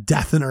 She's got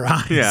death in her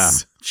eyes. Yeah.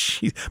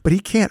 But he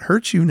can't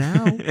hurt you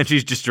now. And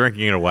she's just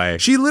drinking it away.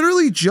 She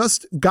literally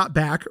just got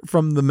back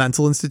from the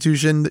mental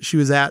institution that she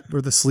was at,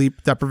 or the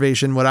sleep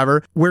deprivation,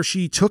 whatever, where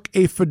she took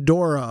a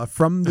fedora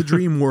from the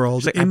dream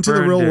world like, I into the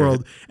burned real it.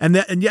 world.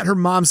 And yet her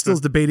mom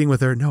still's debating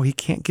with her, no, he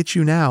can't get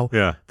you now.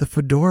 Yeah. The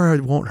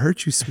fedora won't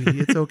hurt you,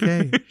 sweetie. It's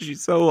okay.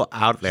 She's so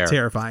out there.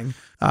 Terrifying.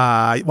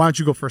 Why don't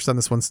you go first on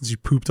this one since you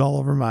pooped all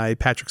over my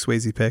Patrick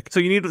Swayze pick? So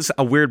you need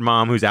a weird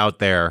mom who's out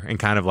there and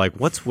kind of like,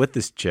 what's with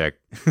this chick?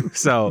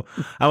 So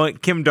I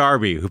went Kim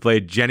Darby, who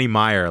played Jenny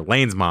Meyer,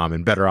 Lane's mom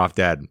in Better Off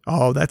Dead.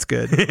 Oh, that's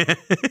good.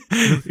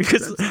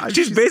 Because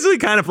she's basically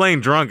kind of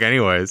playing drunk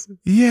anyways.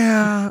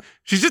 Yeah.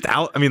 She's just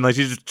out. I mean, like,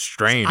 she's just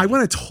strange. I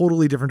went a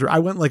totally different. I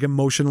went like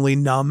emotionally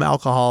numb,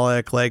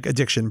 alcoholic, like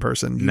addiction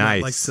person. You went,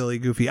 Nice. like silly,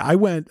 goofy. I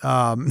went.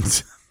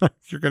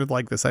 You're gonna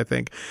like this, I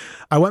think.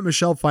 I went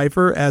Michelle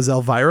Pfeiffer as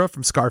Elvira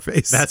from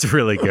Scarface. That's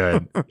really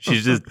good.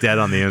 She's just dead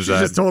on the She's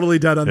inside. just totally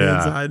dead on the Yeah.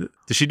 inside.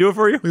 Did she do it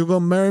for you? You gonna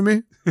marry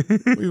me?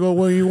 You go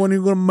when you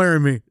gonna marry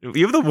me?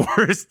 You have the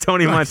worst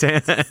Tony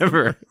Montana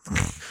ever.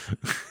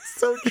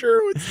 So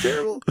true. It's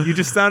terrible. You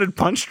just sounded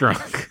punch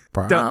drunk.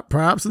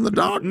 Perhaps in the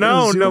darkness.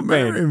 No, no you'll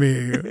marry pain. me.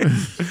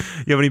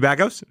 You have any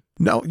backups?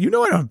 No, you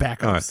know I don't have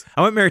All right. backups.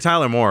 I went Mary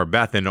Tyler Moore,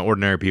 Beth in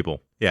Ordinary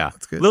People. Yeah.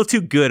 That's good. A little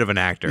too good of an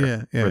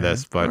actor Yeah, for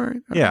this, but all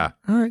right, yeah.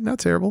 All right, not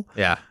terrible.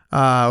 Yeah.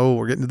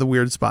 We're getting to the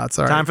weird spots.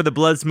 All right. Time for the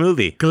blood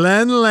smoothie.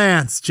 Glenn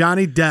Lance,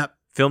 Johnny Depp.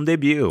 Film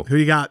debut. Who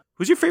you got?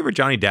 Who's your favorite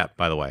Johnny Depp,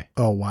 by the way?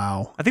 Oh,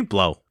 wow. I think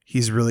Blow.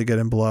 He's really good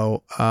in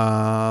Blow.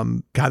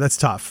 God, that's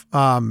tough.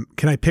 Can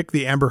I pick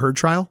the Amber Heard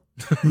trial?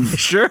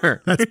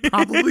 Sure.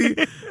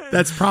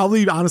 That's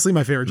probably honestly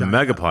my favorite Johnny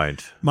Depp.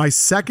 Megapint. My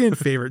second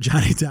favorite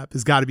Johnny Depp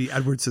has got to be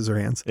Edward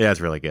Scissorhands. Yeah,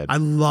 it's really good. I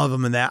love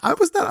him in that.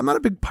 I'm not a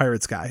big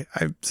Pirates guy.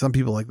 Some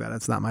people like that.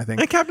 That's not my thing.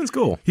 And Captain's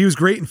cool. He was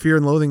great in Fear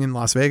and Loathing in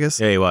Las Vegas.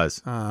 Yeah, he was.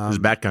 It was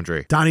Bat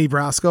Country. Donnie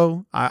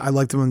Brasco. I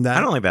liked him in that.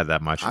 I don't like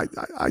that much.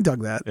 I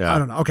dug that. Yeah. I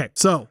don't know. Okay,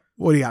 so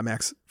what do you got,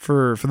 Max?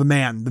 For the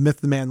man, the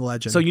myth, the man, the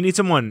legend. So you need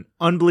someone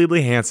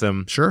unbelievably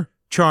handsome, sure.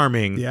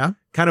 charming, Yeah.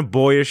 kind of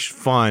boyish,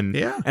 fun.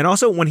 Yeah. And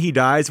also when he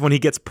dies, when he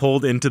gets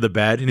pulled into the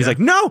bed and he's like,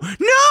 no,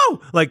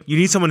 like you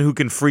need someone who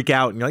can freak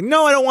out and you're like,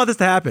 no, I don't want this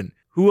to happen.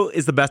 Who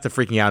is the best at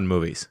freaking out in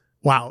movies?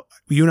 Wow.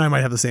 You and I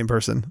might have the same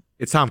person.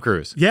 It's Tom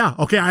Cruise. Yeah.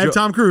 Okay. I have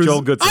Tom Cruise.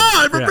 Joel Goodson.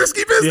 Oh, from Yeah.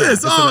 Risky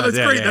Business. Yeah, Oh, that's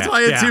yeah, great. yeah, That's why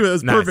I had two. That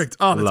was Nice. perfect.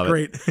 Oh, that's Love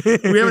great.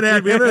 it. we haven't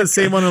had the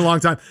same one in a long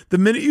time. The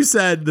minute you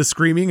said the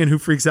screaming and who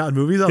freaks out in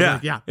movies, I was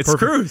like, yeah, it's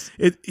perfect.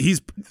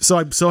 Cruise.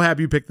 I'm so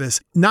happy you picked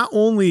this. Not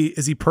only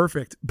is he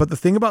perfect, but the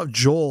thing about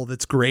Joel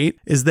that's great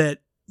is that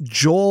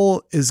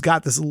Joel has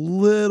got this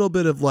little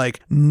bit of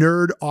like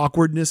nerd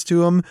awkwardness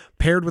to him,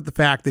 paired with the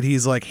fact that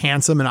he's like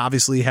handsome and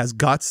obviously has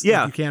guts.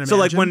 Yeah. Like you can't imagine. So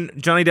like when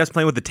Johnny Depp's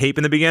playing with the tape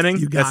in the beginning,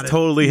 You got that's it.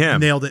 totally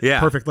him. Nailed it. Yeah.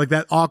 Perfect. Like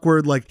that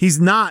awkward, like he's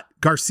not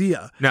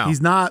Garcia. No.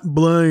 He's not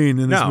Blaine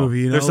in this No,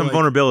 movie. You know? there's some like,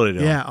 vulnerability to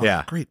him. Yeah. Oh,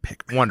 Yeah. Great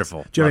pick. Man.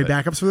 Wonderful. Do you have Love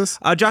any backups for this?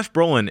 it. Josh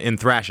Brolin in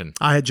Thrashing.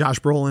 I had Josh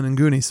Brolin in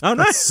Goonies. Oh,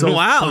 That's nice. so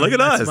Wow, funny. look at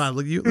That's us. fun.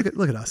 Look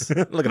at us.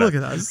 Look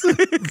at us.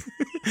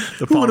 The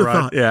Who Paul would have Rudd.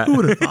 thought? Yeah. Who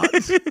would have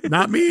thought?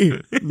 Not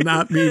me.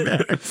 Not me,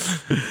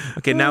 Max.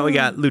 Okay, now we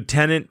got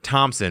Lieutenant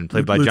Thompson,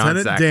 played by John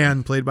Lieutenant Saxon.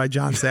 Dan, played by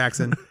John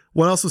Saxon.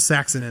 What else was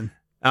Saxon in?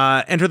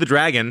 Enter the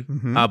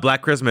Dragon,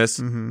 Black Christmas,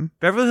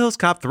 Beverly Hills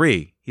Cop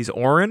 3. He's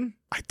Oren.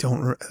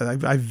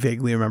 I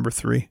vaguely remember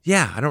 3.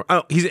 Yeah, I don't.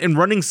 Oh, he's in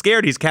Running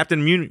Scared. He's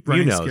Captain Running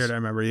Munoz. Scared, I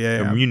remember. Or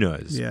Yeah.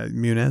 Munoz. Yeah,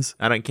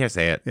 Munez. Can't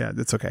say it. Yeah,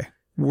 that's okay.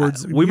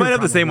 Words. We might you're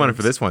have the same probably one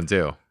for this one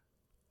too.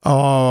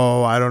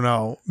 Oh, I don't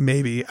know.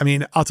 Maybe. I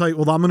mean, I'll tell you.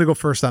 Well, I'm going to go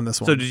first on this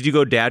one. So did you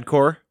go Dad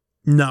Core?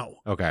 No,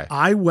 Okay.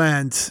 I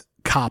went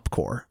Cop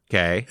Core,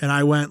 Okay. and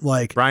I went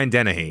like Brian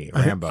Dennehy,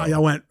 Rambo. I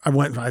went.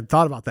 I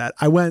thought about that.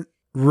 I went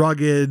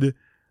rugged,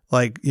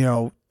 like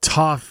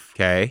tough.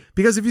 Okay.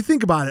 Because if you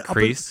think about it,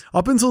 Crease.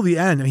 up until the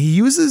end, I mean, he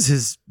uses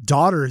his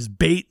daughter as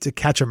bait to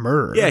catch a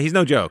murderer. Yeah, he's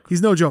no joke.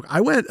 He's no joke. I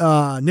went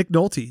Nick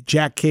Nolte,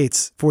 Jack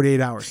Cates, 48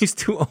 Hours. He's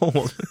too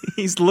old.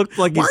 He's looked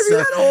like Why he's is he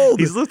that old?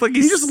 He's looked like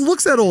He just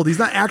looks that old. He's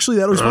not actually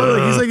that old. He's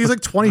probably he's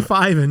like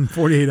 25 and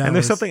 48 hours. And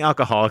there's something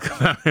alcoholic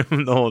about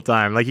him the whole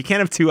time. Like you can't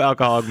have two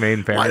alcoholic main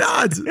Why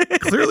parents. not?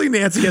 Clearly,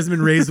 Nancy hasn't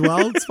been raised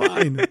well. It's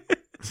fine.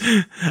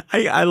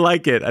 I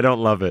like it. I don't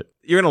love it.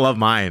 You're gonna love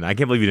mine. I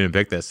can't believe you didn't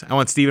pick this. I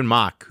want Stephen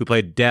Mock, who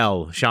played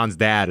Dell, Sean's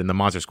dad in the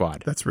Monster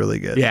Squad. That's really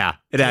good. Yeah,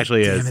 it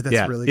actually Damn is. it, that's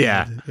yeah, really good.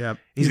 yeah. Yeah.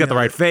 He's You got the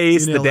nailed right it.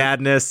 face, You the nailed it.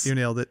 dadness. You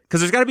nailed it. Because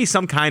there's got to be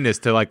some kindness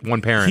to like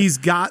one parent. He's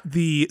got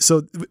this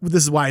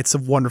is why it's a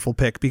wonderful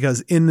pick,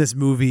 because in this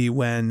movie,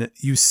 when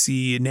you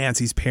see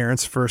Nancy's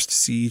parents first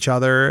see each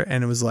other,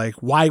 and it was like,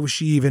 why was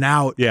she even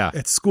out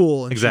at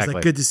school? And she's Exactly.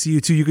 like, good to see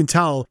you too. You can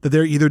tell that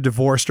they're either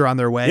divorced or on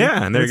their way.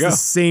 Yeah, and there it's you go. the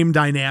same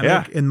dynamic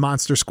Yeah. in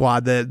Monster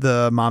Squad that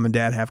the mom and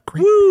dad have.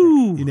 Great.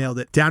 Woo! You nailed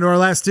it. Down to our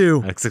last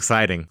two. That's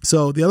exciting.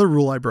 So the other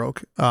rule I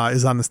broke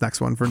is on this next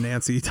one for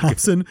Nancy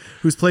Thompson,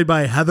 who's played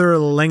by Heather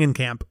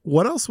Langenkamp.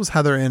 What else was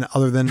Heather in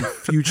other than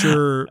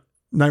future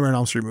Nightmare on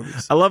Elm Street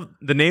movies? I love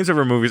the names of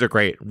her movies are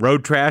great.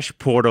 Road Trash,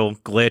 Portal,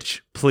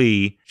 Glitch,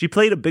 Plea. She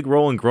played a big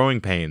role in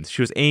Growing Pains.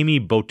 She was Amy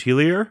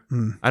Botelier.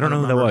 I don't know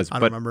who that remember. was, I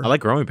don't but remember. I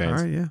like Growing All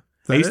Pains. right, yeah.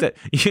 I used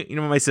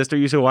to, my sister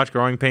used to watch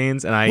Growing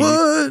Pains, and I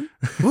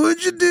What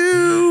would you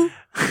do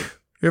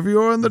if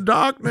you're in the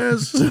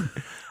darkness?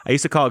 I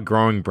used to call it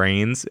Growing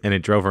Brains, and it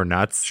drove her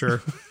nuts.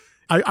 Sure.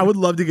 I would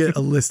love to get a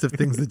list of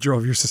things that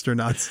drove your sister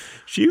nuts.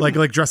 She like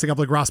dressing up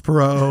like Ross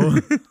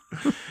Perot.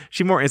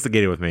 She more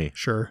instigated with me.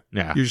 Sure.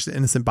 Yeah. You're just an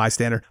innocent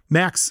bystander.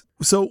 Max,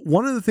 so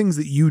one of the things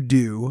that you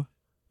do,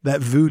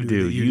 that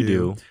voodoo that you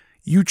do,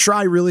 you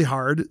try really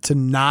hard to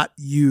not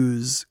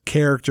use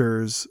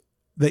characters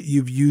that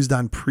you've used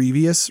on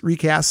previous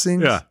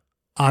recastings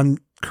on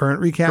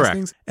current recastings.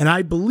 Correct. And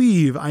I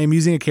believe I am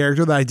using a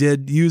character that I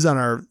did use on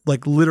our,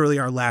 literally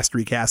our last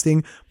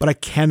recasting, but I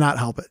cannot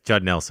help it.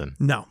 Judd Nelson.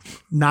 No,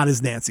 not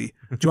as Nancy.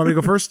 Do you want me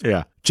to go first?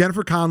 Yeah.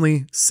 Jennifer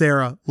Connelly,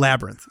 Sarah,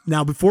 Labyrinth.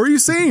 Now, before you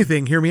say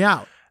anything, hear me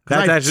out.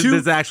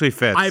 This actually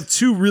fits. I have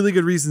two really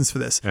good reasons for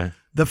this.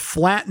 the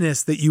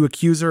flatness that you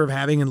accuse her of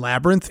having in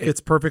Labyrinth fits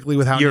perfectly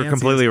with how You're Nancy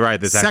completely is.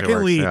 right. This actually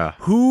Secondly, works.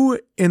 Yeah. who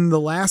in the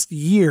last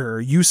year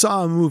you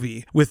saw a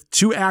movie with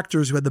two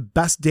actors who had the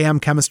best damn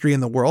chemistry in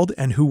the world,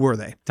 and who were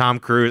they? Tom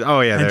Cruise. Oh,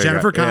 yeah. And there you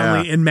Jennifer go.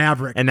 Connelly Yeah. in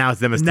Maverick. And now it's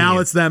them as Now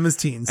teens. it's them as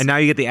teens. And now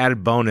you get the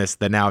added bonus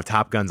that now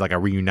Top Gun's like a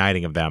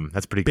reuniting of them.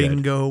 That's pretty good.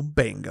 Bingo,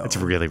 bango. It's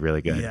really,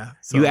 really good. Yeah,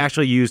 so- you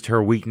actually used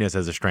her weakness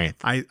as a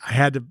strength. I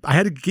had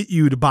to get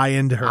you to buy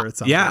into her at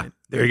some Yeah. point.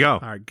 There you go.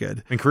 All right,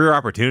 good. And career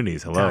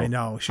opportunities. Hello. I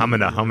know.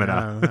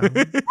 Humana.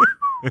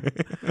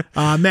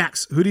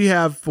 Max, who do you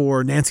have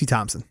for Nancy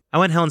Thompson? I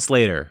went Helen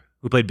Slater,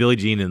 who played Billie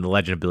Jean in The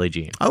Legend of Billie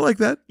Jean. I like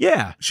that.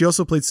 Yeah. She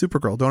also played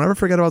Supergirl. Don't ever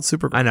forget about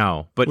Supergirl. I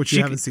know. But Which she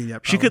you haven't could- seen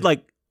yet, She could probably.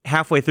 like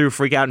halfway through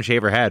freak out and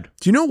shave her head.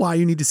 Do you know why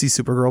you need to see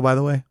Supergirl, by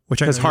the way?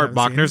 Which I Because know you Hart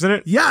haven't seen. Bachner's in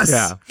it? Yes.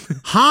 Yeah.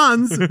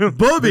 Hans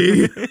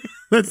Bubby.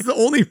 That's the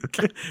only.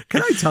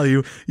 Can I tell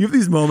you? You have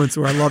these moments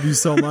where I love you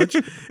so much,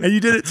 and you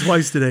did it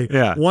twice today.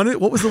 Yeah. One.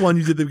 What was the one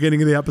you did at the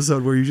beginning of the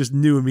episode where you just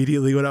knew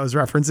immediately what I was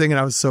referencing, and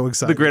I was so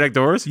excited. The Great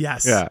Outdoors?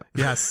 Yes. Yeah.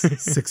 Yes.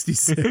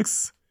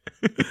 66.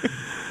 You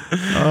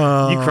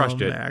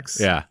crushed it. Max.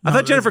 Yeah. No, I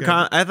thought that was good.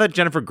 I thought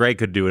Jennifer Grey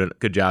could do a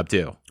good job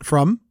too.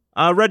 From.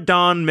 Red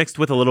Dawn mixed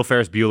with a little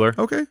Ferris Bueller.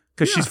 Okay.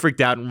 Because Yeah. she's freaked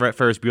out in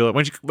Ferris Bueller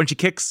when she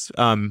kicks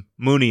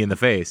Mooney in the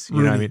face. You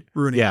know what I mean?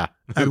 Rooney. Yeah.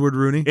 Edward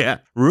Rooney. Yeah.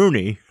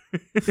 Rooney.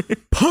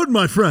 Pardon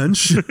my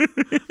French,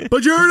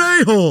 but you're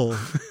an a-hole.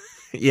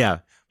 Yeah.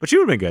 But she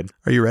would have been good.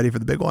 Are you ready for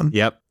the big one?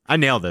 Yep. I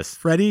nailed this.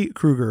 Freddy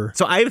Krueger.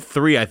 So I have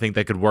 3 I think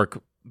that could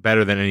work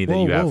better than any that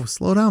Whoa, you have. whoa,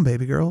 slow down,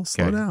 baby girl.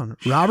 Slow Okay. down.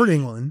 Robert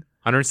Englund.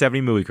 170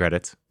 movie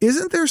credits.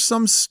 Isn't there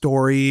some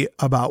story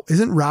about,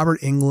 isn't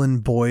Robert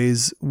Englund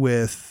boys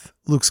with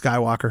Luke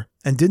Skywalker?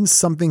 And didn't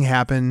something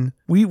happen?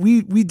 We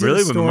did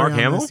Really? a With story Mark on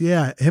Hamill? this.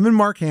 Yeah, him and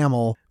Mark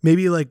Hamill.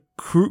 Maybe like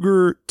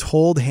Krueger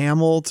told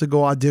Hamill to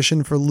go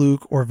audition for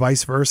Luke or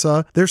vice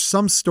versa. There's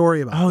some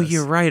story about Oh, this.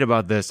 you're right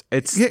about this.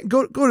 It's Yeah,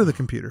 go to the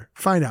computer.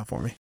 Find out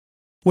for me.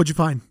 What'd you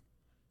find?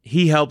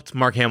 he helped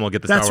Mark Hamill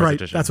get the Star That's Wars right.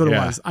 edition. That's what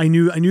Yeah. it was. I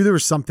knew there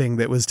was something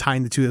that was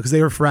tying the two because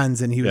they were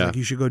friends, and he was Yeah. like,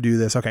 "You should go do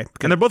this." Okay.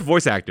 And they're both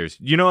voice actors.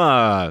 You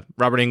know,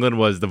 Robert Englund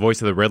was the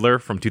voice of the Riddler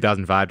from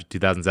 2005 to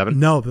 2007.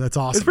 No, but that's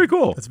awesome. It's pretty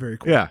cool. That's very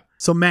cool. Yeah.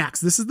 So Max,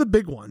 this is the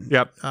big one.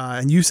 Yep.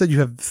 And you said you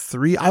have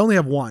 3. I only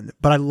have 1,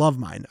 but I love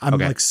mine. I'm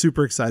Okay. like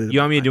super excited. You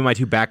want me to about do my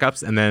 2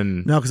 backups and then?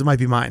 mine. No, because it might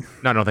be mine.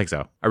 No, I don't think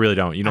so. I really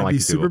don't. You don't I'd like be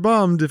these super people.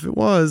 bummed if it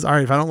was. All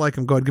right, if I don't like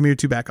him, go ahead. Give me your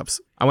 2 backups.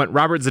 I went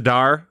Robert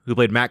Zadar, who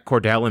played Matt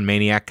Cordell in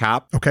Maniac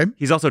Cop. Okay.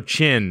 He's also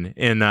Chin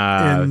in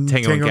And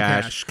Tango and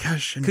Cash.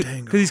 Cash and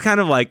Tango. Because he's kind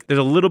of like, there's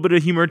a little bit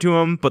of humor to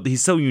him, but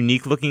he's so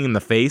unique looking in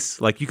the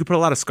face. Like, you could put a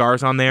lot of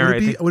scars on there.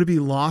 Would it be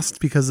lost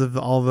because of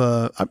all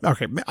the?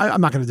 Okay, I'm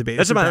not going to debate.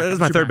 That's It's your my, backup. that's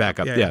my It's your third backup.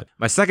 Yeah, Yeah.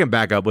 My second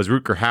backup was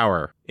Rutger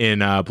Hauer in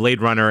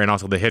Blade Runner and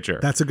also The Hitcher.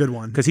 That's a good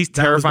one 'Cause he's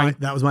That was terrifying.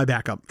 That was my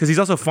backup. Because he's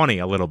also funny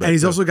a little bit. And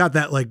he's too. also got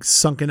that like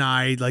sunken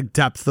eye, like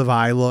depth of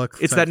eye look.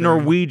 It's type that thing.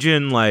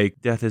 Norwegian,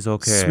 like, death is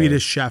okay.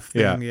 Swedish chef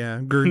thing. Yeah. Yeah.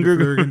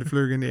 Gurgen,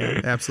 Flurgen.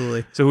 Yeah,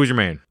 absolutely. So who's your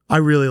main? I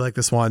really like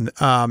this one.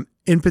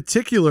 In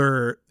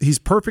particular, he's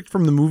perfect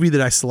from the movie that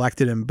I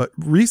selected him, but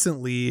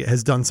recently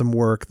has done some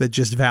work that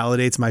just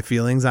validates my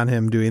feelings on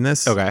him doing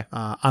this. Okay.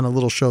 On a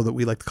little show that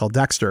we like to call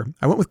Dexter.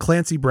 I went with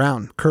Clancy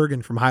Brown,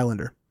 Kurgan from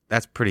Highlander.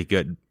 That's pretty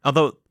good.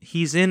 Although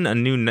he's in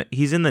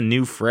the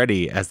new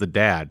Freddy as the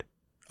dad.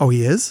 Oh,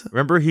 he is?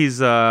 Remember, he's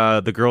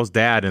the girl's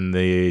dad in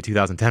the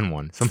 2010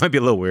 one, so it might be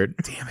a little weird.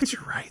 Damn it,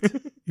 you're right.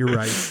 You're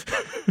right.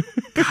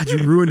 God, you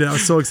ruined it. I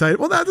was so excited.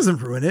 Well, that doesn't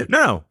ruin it.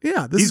 No,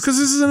 Yeah, this is because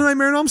this is a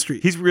Nightmare on Elm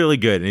Street. he's really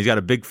good, and he's got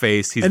a big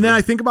face. He's And then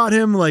I think about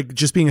him like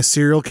just being a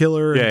serial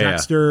killer and Yeah, yeah.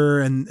 Dexter,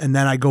 and then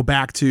I go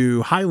back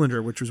to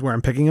Highlander, which was where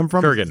I'm picking him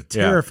from. Kurgan, He's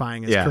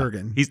terrifying as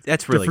Kurgan.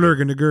 That's really De good.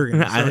 Flurgen to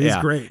Gurgen. So he's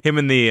Yeah. great. Him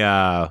in the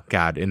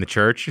in the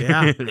church.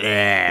 Yeah.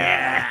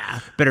 Yeah.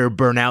 Better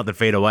burn out than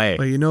fade away.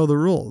 But you know the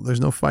rule.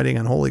 There's no fighting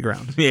on holy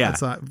ground. Yeah.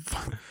 That's not,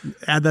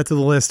 add that to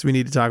the list. We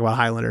need to talk about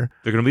Highlander.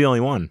 There's gonna be only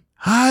one.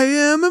 I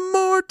am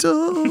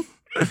immortal.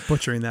 I'm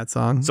butchering that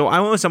song. So I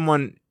went with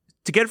someone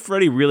to get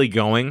Freddy really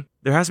going.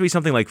 There has to be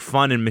something like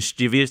fun and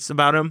mischievous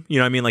about him. You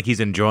know what I mean? Like he's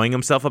enjoying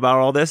himself about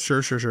all this.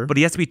 Sure. But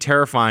he has to be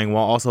terrifying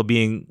while also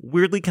being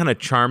weirdly kind of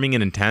charming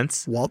and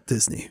intense. Walt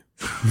Disney.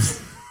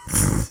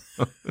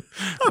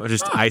 Or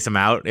just ice him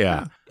out.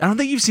 Yeah. I don't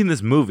think you've seen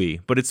this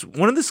movie, but it's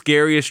one of the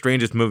scariest,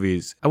 strangest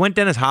movies. I went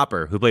Dennis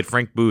Hopper, who played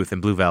Frank Booth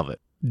in Blue Velvet.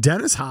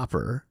 Dennis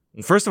Hopper.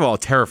 First of all,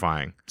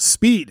 terrifying.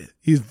 Speed.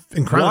 He's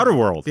incredible.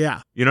 Waterworld.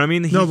 Yeah. You know what I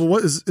mean? No, but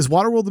what is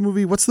Waterworld the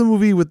movie? What's the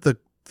movie with the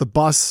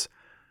bus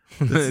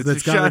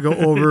that's got to go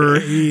over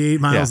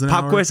 88 miles an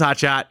Pop hour? quiz, hot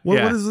shot. What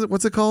Yeah. is it?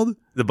 What's it called?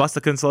 The bus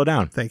that couldn't slow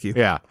down. Thank you.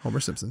 Yeah. Homer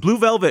Simpson. Blue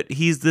Velvet,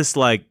 he's this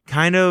like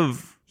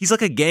he's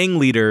like a gang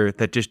leader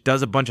that just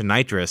does a bunch of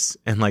nitrous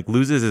and like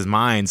loses his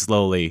mind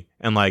slowly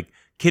and like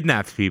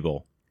kidnaps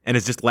people and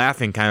is just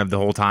laughing kind of the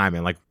whole time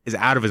and like is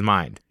out of his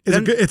mind.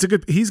 It's a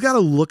good. He's got a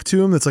look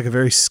to him that's like a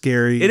very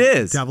scary. It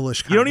is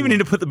devilish. You don't even need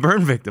to put the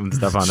burn victim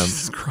stuff on him.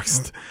 Jesus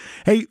Christ.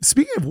 Hey,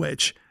 speaking of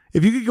which,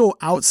 if you could go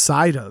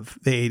outside of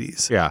the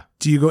 80s, Yeah.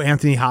 do you go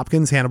Anthony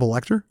Hopkins, Hannibal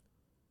Lecter?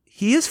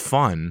 He is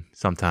fun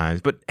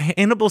sometimes, but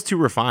Hannibal's too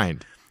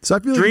refined. So I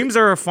feel Dreams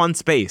are a fun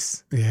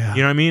space. Yeah.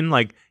 You know what I mean?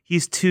 Like,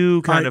 he's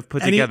too kind of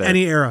put together.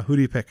 Any era, who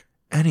do you pick?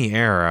 Any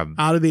era.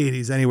 Out of the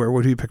 80s, anywhere,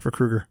 what do you pick for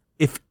Kruger?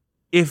 If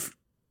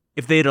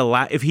they'd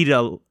allow, if he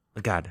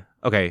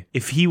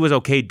was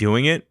okay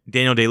doing it,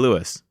 Daniel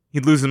Day-Lewis,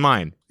 he'd lose his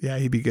mind. Yeah,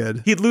 he'd be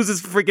good. He'd lose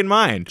his freaking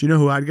mind. Do you know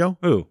who I'd go?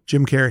 Who?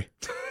 Jim Carrey.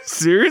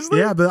 Seriously?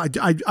 Yeah, but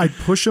I'd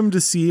push him to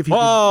see if he could...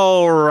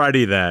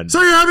 Alrighty then. So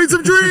you're having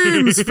some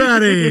dreams,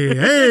 fatty.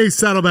 Hey,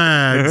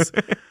 saddlebags.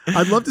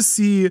 I'd love to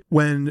see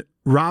when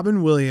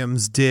Robin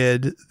Williams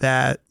did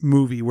that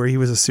movie where he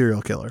was a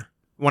serial killer.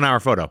 1 hour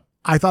photo.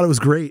 I thought it was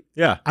great.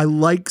 Yeah. I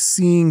like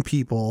seeing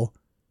people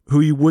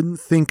who you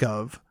wouldn't think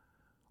of,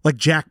 like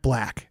Jack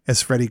Black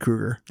as Freddy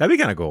Krueger. That'd be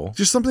kind of cool.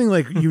 Just something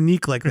like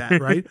unique like that,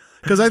 right?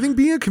 Because I think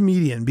being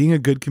a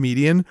good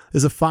comedian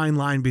is a fine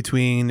line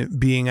between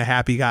being a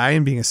happy guy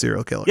and being a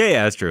serial killer.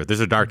 Yeah, that's true. There's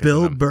a darkness.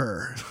 Bill in him.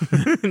 Burr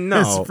No.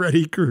 as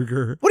Freddy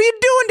Krueger. What are you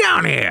doing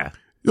down here?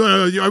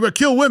 I'm going to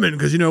kill women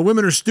because,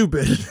 women are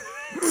stupid.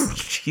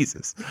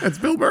 Jesus. That's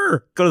Bill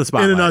Burr. Go to the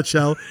spotlight. In a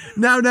nutshell.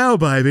 Now,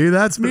 baby.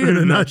 That's me in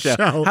a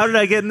nutshell. How did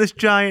I get in this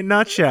giant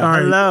nutshell? All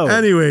right. Hello.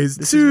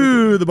 Anyways,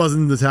 to the Buzz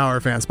in the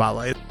Tower fan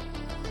spotlight.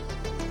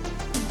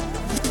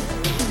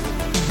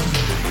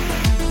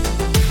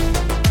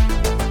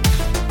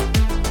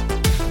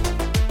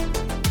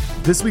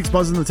 This week's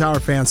Buzz in the Tower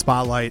fan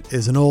spotlight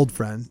is an old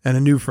friend and a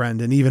new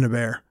friend and even a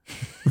bear.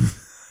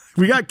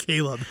 We got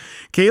Caleb.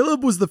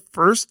 Caleb was the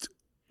first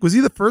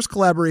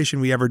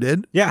collaboration we ever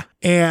did? Yeah.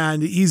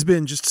 And he's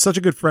been just such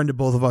a good friend to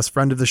both of us,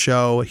 friend of the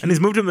show. And he's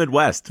moved to the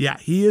Midwest. Yeah,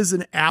 he is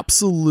an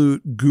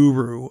absolute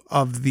guru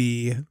of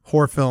the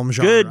horror film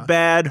genre. Good,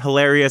 bad,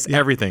 hilarious,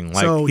 everything.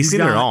 Like, So he's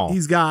seen it all.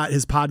 He's got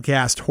his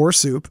podcast, Horse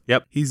Soup.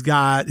 Yep. He's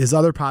got his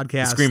other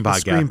podcast, Scream the Podcast.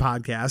 Scream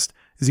Podcast.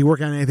 Is he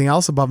working on anything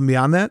else above and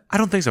beyond that? I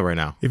don't think so right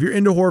now. If you're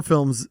into horror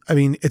films, I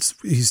mean,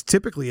 he's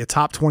typically a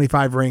top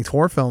 25 ranked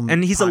horror film.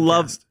 And he's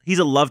podcast.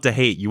 a love to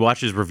hate. You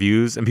watch his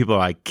reviews and people are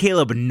like,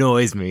 Caleb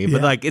annoys me. But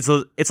Yeah. like it's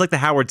like the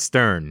Howard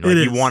Stern. Like,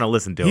 It you is. want to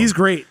listen to him. He's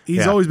great. He's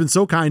Yeah. always been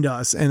so kind to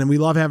us, and we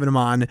love having him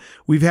on.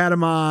 We've had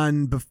him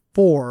on before.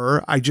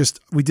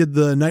 We did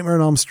the Nightmare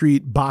on Elm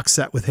Street box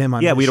set with him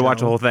on. Yeah, his we had to show, watch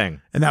the whole thing.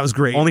 and that was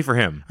great. Only for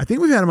him. I think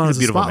we've had him on as a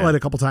beautiful spotlight man. a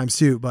couple times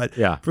too. But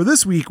Yeah. for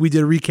this week, we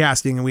did a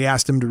recasting, and we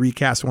asked him to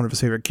recast one of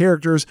his favorite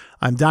characters.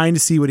 I'm dying to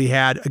see what he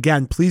had.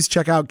 Again, please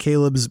check out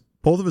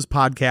both of his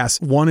podcasts.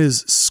 One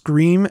is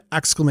Scream !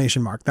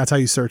 That's how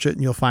you search it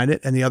and you'll find it.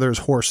 And the other is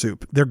Horse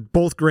Soup. They're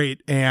both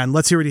great. And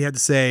let's hear what he had to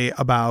say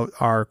about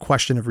our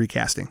question of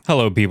recasting.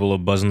 Hello, people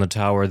of Buzz in the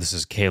Tower. This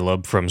is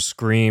Caleb from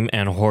Scream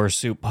and Horse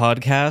Soup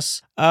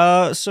podcasts.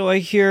 So I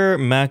hear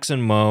Max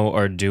and Mo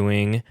are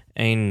doing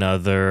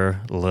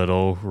another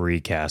little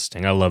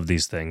recasting. I love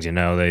these things.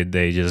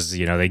 They just,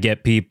 they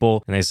get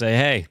people and they say,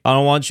 hey, I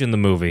don't want you in the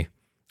movie.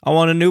 I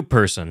want a new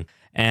person.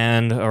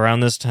 And around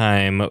this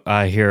time,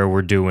 I hear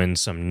we're doing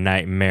some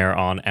Nightmare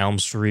on Elm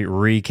Street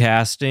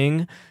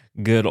recasting.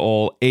 Good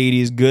old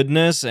 80s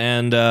goodness.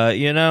 And,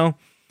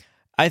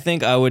 I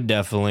think I would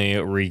definitely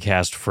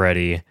recast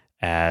Freddy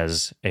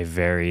as a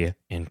very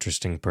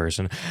interesting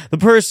person. The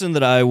person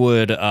that I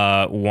would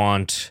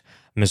want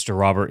Mr.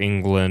 Robert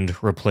Englund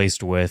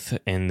replaced with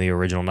in the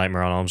original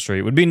Nightmare on Elm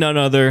Street would be none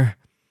other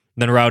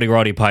than Rowdy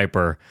Roddy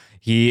Piper.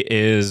 He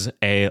is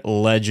a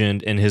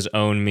legend in his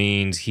own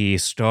means. He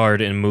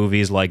starred in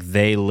movies like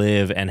They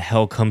Live and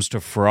Hell Comes to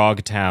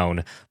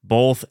Frogtown,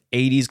 both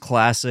 80s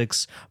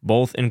classics,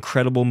 both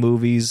incredible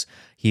movies.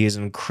 He is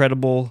an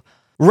incredible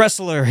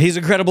wrestler. He's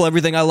incredible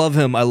everything. I love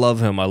him. I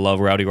love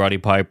Rowdy Roddy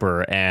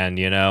Piper. And,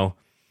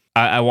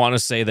 I want to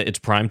say that it's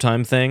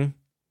primetime thing.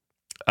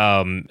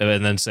 And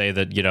then say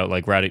that,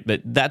 like Rowdy,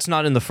 but that's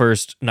not in the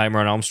first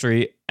Nightmare on Elm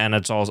Street. And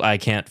it's all, I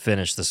can't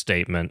finish the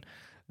statement.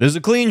 This is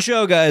a clean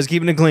show, guys.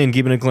 Keeping it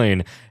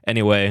clean.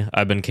 Anyway,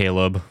 I've been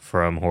Caleb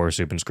from Horror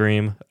Soup and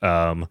Scream.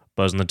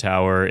 Buzz in the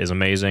Tower is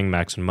amazing.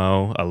 Max and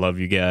Mo, I love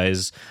you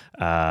guys.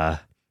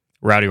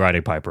 Rowdy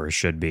Roddy Piper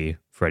should be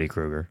Freddy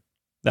Krueger.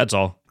 That's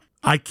all.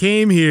 I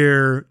came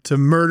here to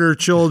murder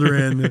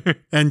children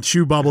and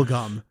chew bubble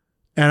gum.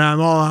 And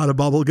I'm all out of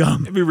bubble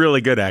gum. It'd be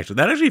really good, actually.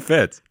 That actually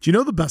fits. Do you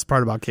know the best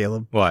part about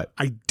Caleb? What?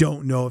 I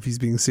don't know if he's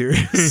being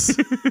serious.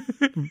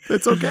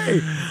 It's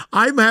okay.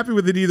 I'm happy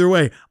with it either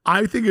way.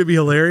 I think it'd be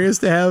hilarious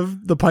to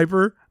have the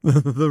Piper,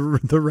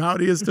 the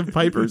rowdiest of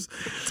Pipers,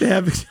 to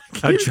have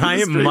A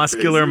giant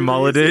muscular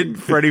mulleted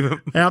Freddy.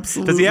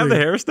 Absolutely. Does he have the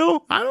hair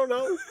still? I don't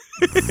know.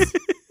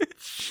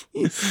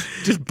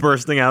 Just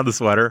bursting out of the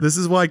sweater. This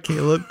is why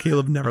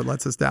Caleb never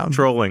lets us down.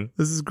 Trolling.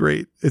 This is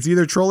great. It's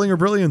either trolling or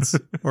brilliance,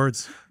 or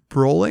it's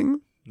brawling.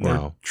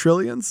 No.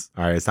 Trillions.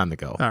 All right, it's time to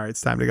go. All right,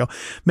 it's time to go.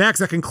 Max,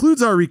 that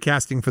concludes our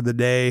recasting for the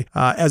day.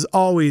 As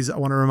always, I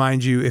want to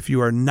remind you, if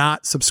you are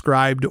not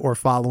subscribed or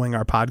following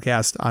our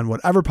podcast on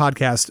whatever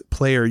podcast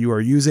player you are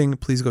using,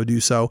 please go do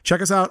so.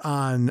 Check us out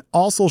on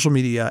all social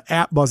media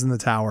at Buzz in the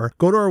Tower.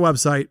 Go to our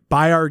website,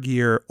 buy our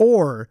gear,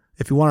 or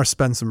if you want to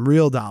spend some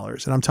real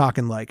dollars, and I'm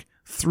talking like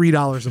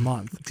 $3 a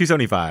month,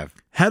 $275.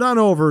 head on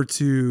over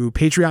to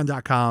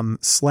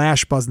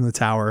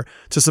patreon.com/buzzingthetower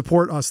to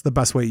support us the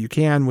best way you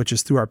can, which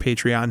is through our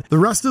Patreon. The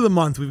rest of the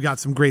month, we've got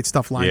some great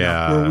stuff lined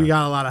up. Where we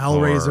got a lot of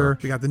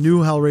Hellraiser. We got the new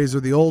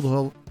Hellraiser, the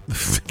old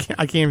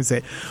I can't even say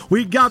it.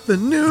 We got the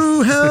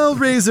new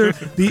Hellraiser,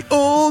 the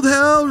old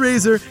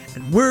Hellraiser,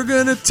 and we're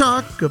going to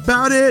talk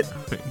about it.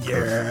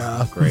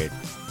 Yeah. Great.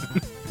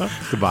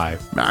 Goodbye.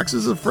 Max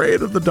is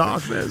afraid of the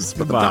darkness,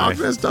 but Goodbye. the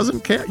darkness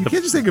doesn't care. You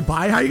can't just say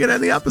goodbye. How are you going to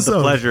end the episode?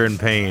 The pleasure and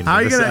pain How are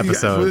of you this gonna,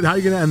 episode. How are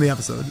you going to end the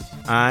episode?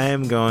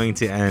 I'm going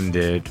to end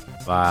it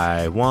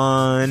by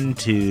 1,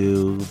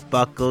 2,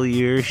 buckle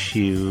your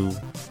shoe.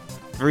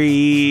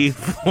 3,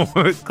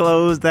 4,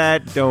 close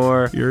that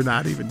door. You're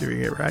not even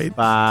doing it right.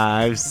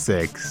 5,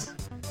 6.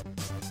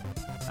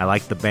 I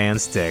like the band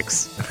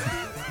Sticks.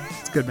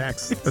 It's good,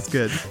 Max. That's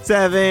good.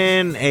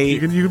 7,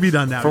 8. You can be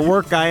done now. For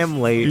work, I am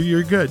late.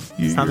 You're good.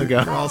 Time to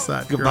go. You're all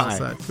set. Goodbye.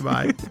 You're all set.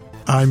 Goodbye.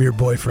 I'm your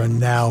boyfriend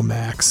now,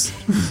 Max.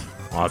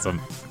 Awesome.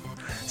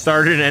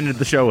 Started and ended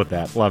the show with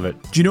that. Love it.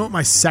 Do you know what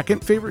my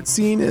second favorite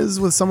scene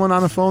is with someone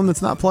on a phone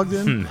that's not plugged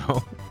in?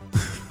 No.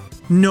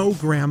 No,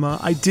 Grandma.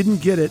 I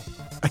didn't get it.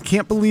 I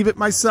can't believe it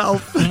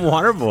myself.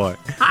 Waterboy.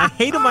 I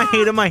hate him. I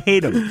hate him. I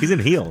hate him. He's in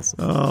heels.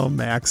 Oh,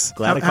 Max.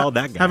 Glad I called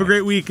that guy. Have a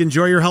great week.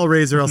 Enjoy your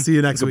Hellraiser. I'll see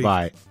you next week.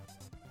 Goodbye.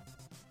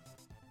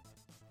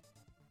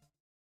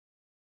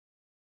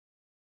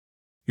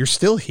 You're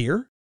still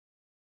here?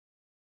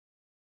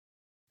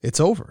 It's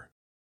over.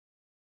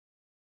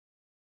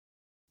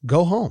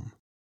 Go home.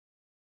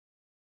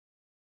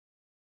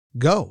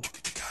 Go.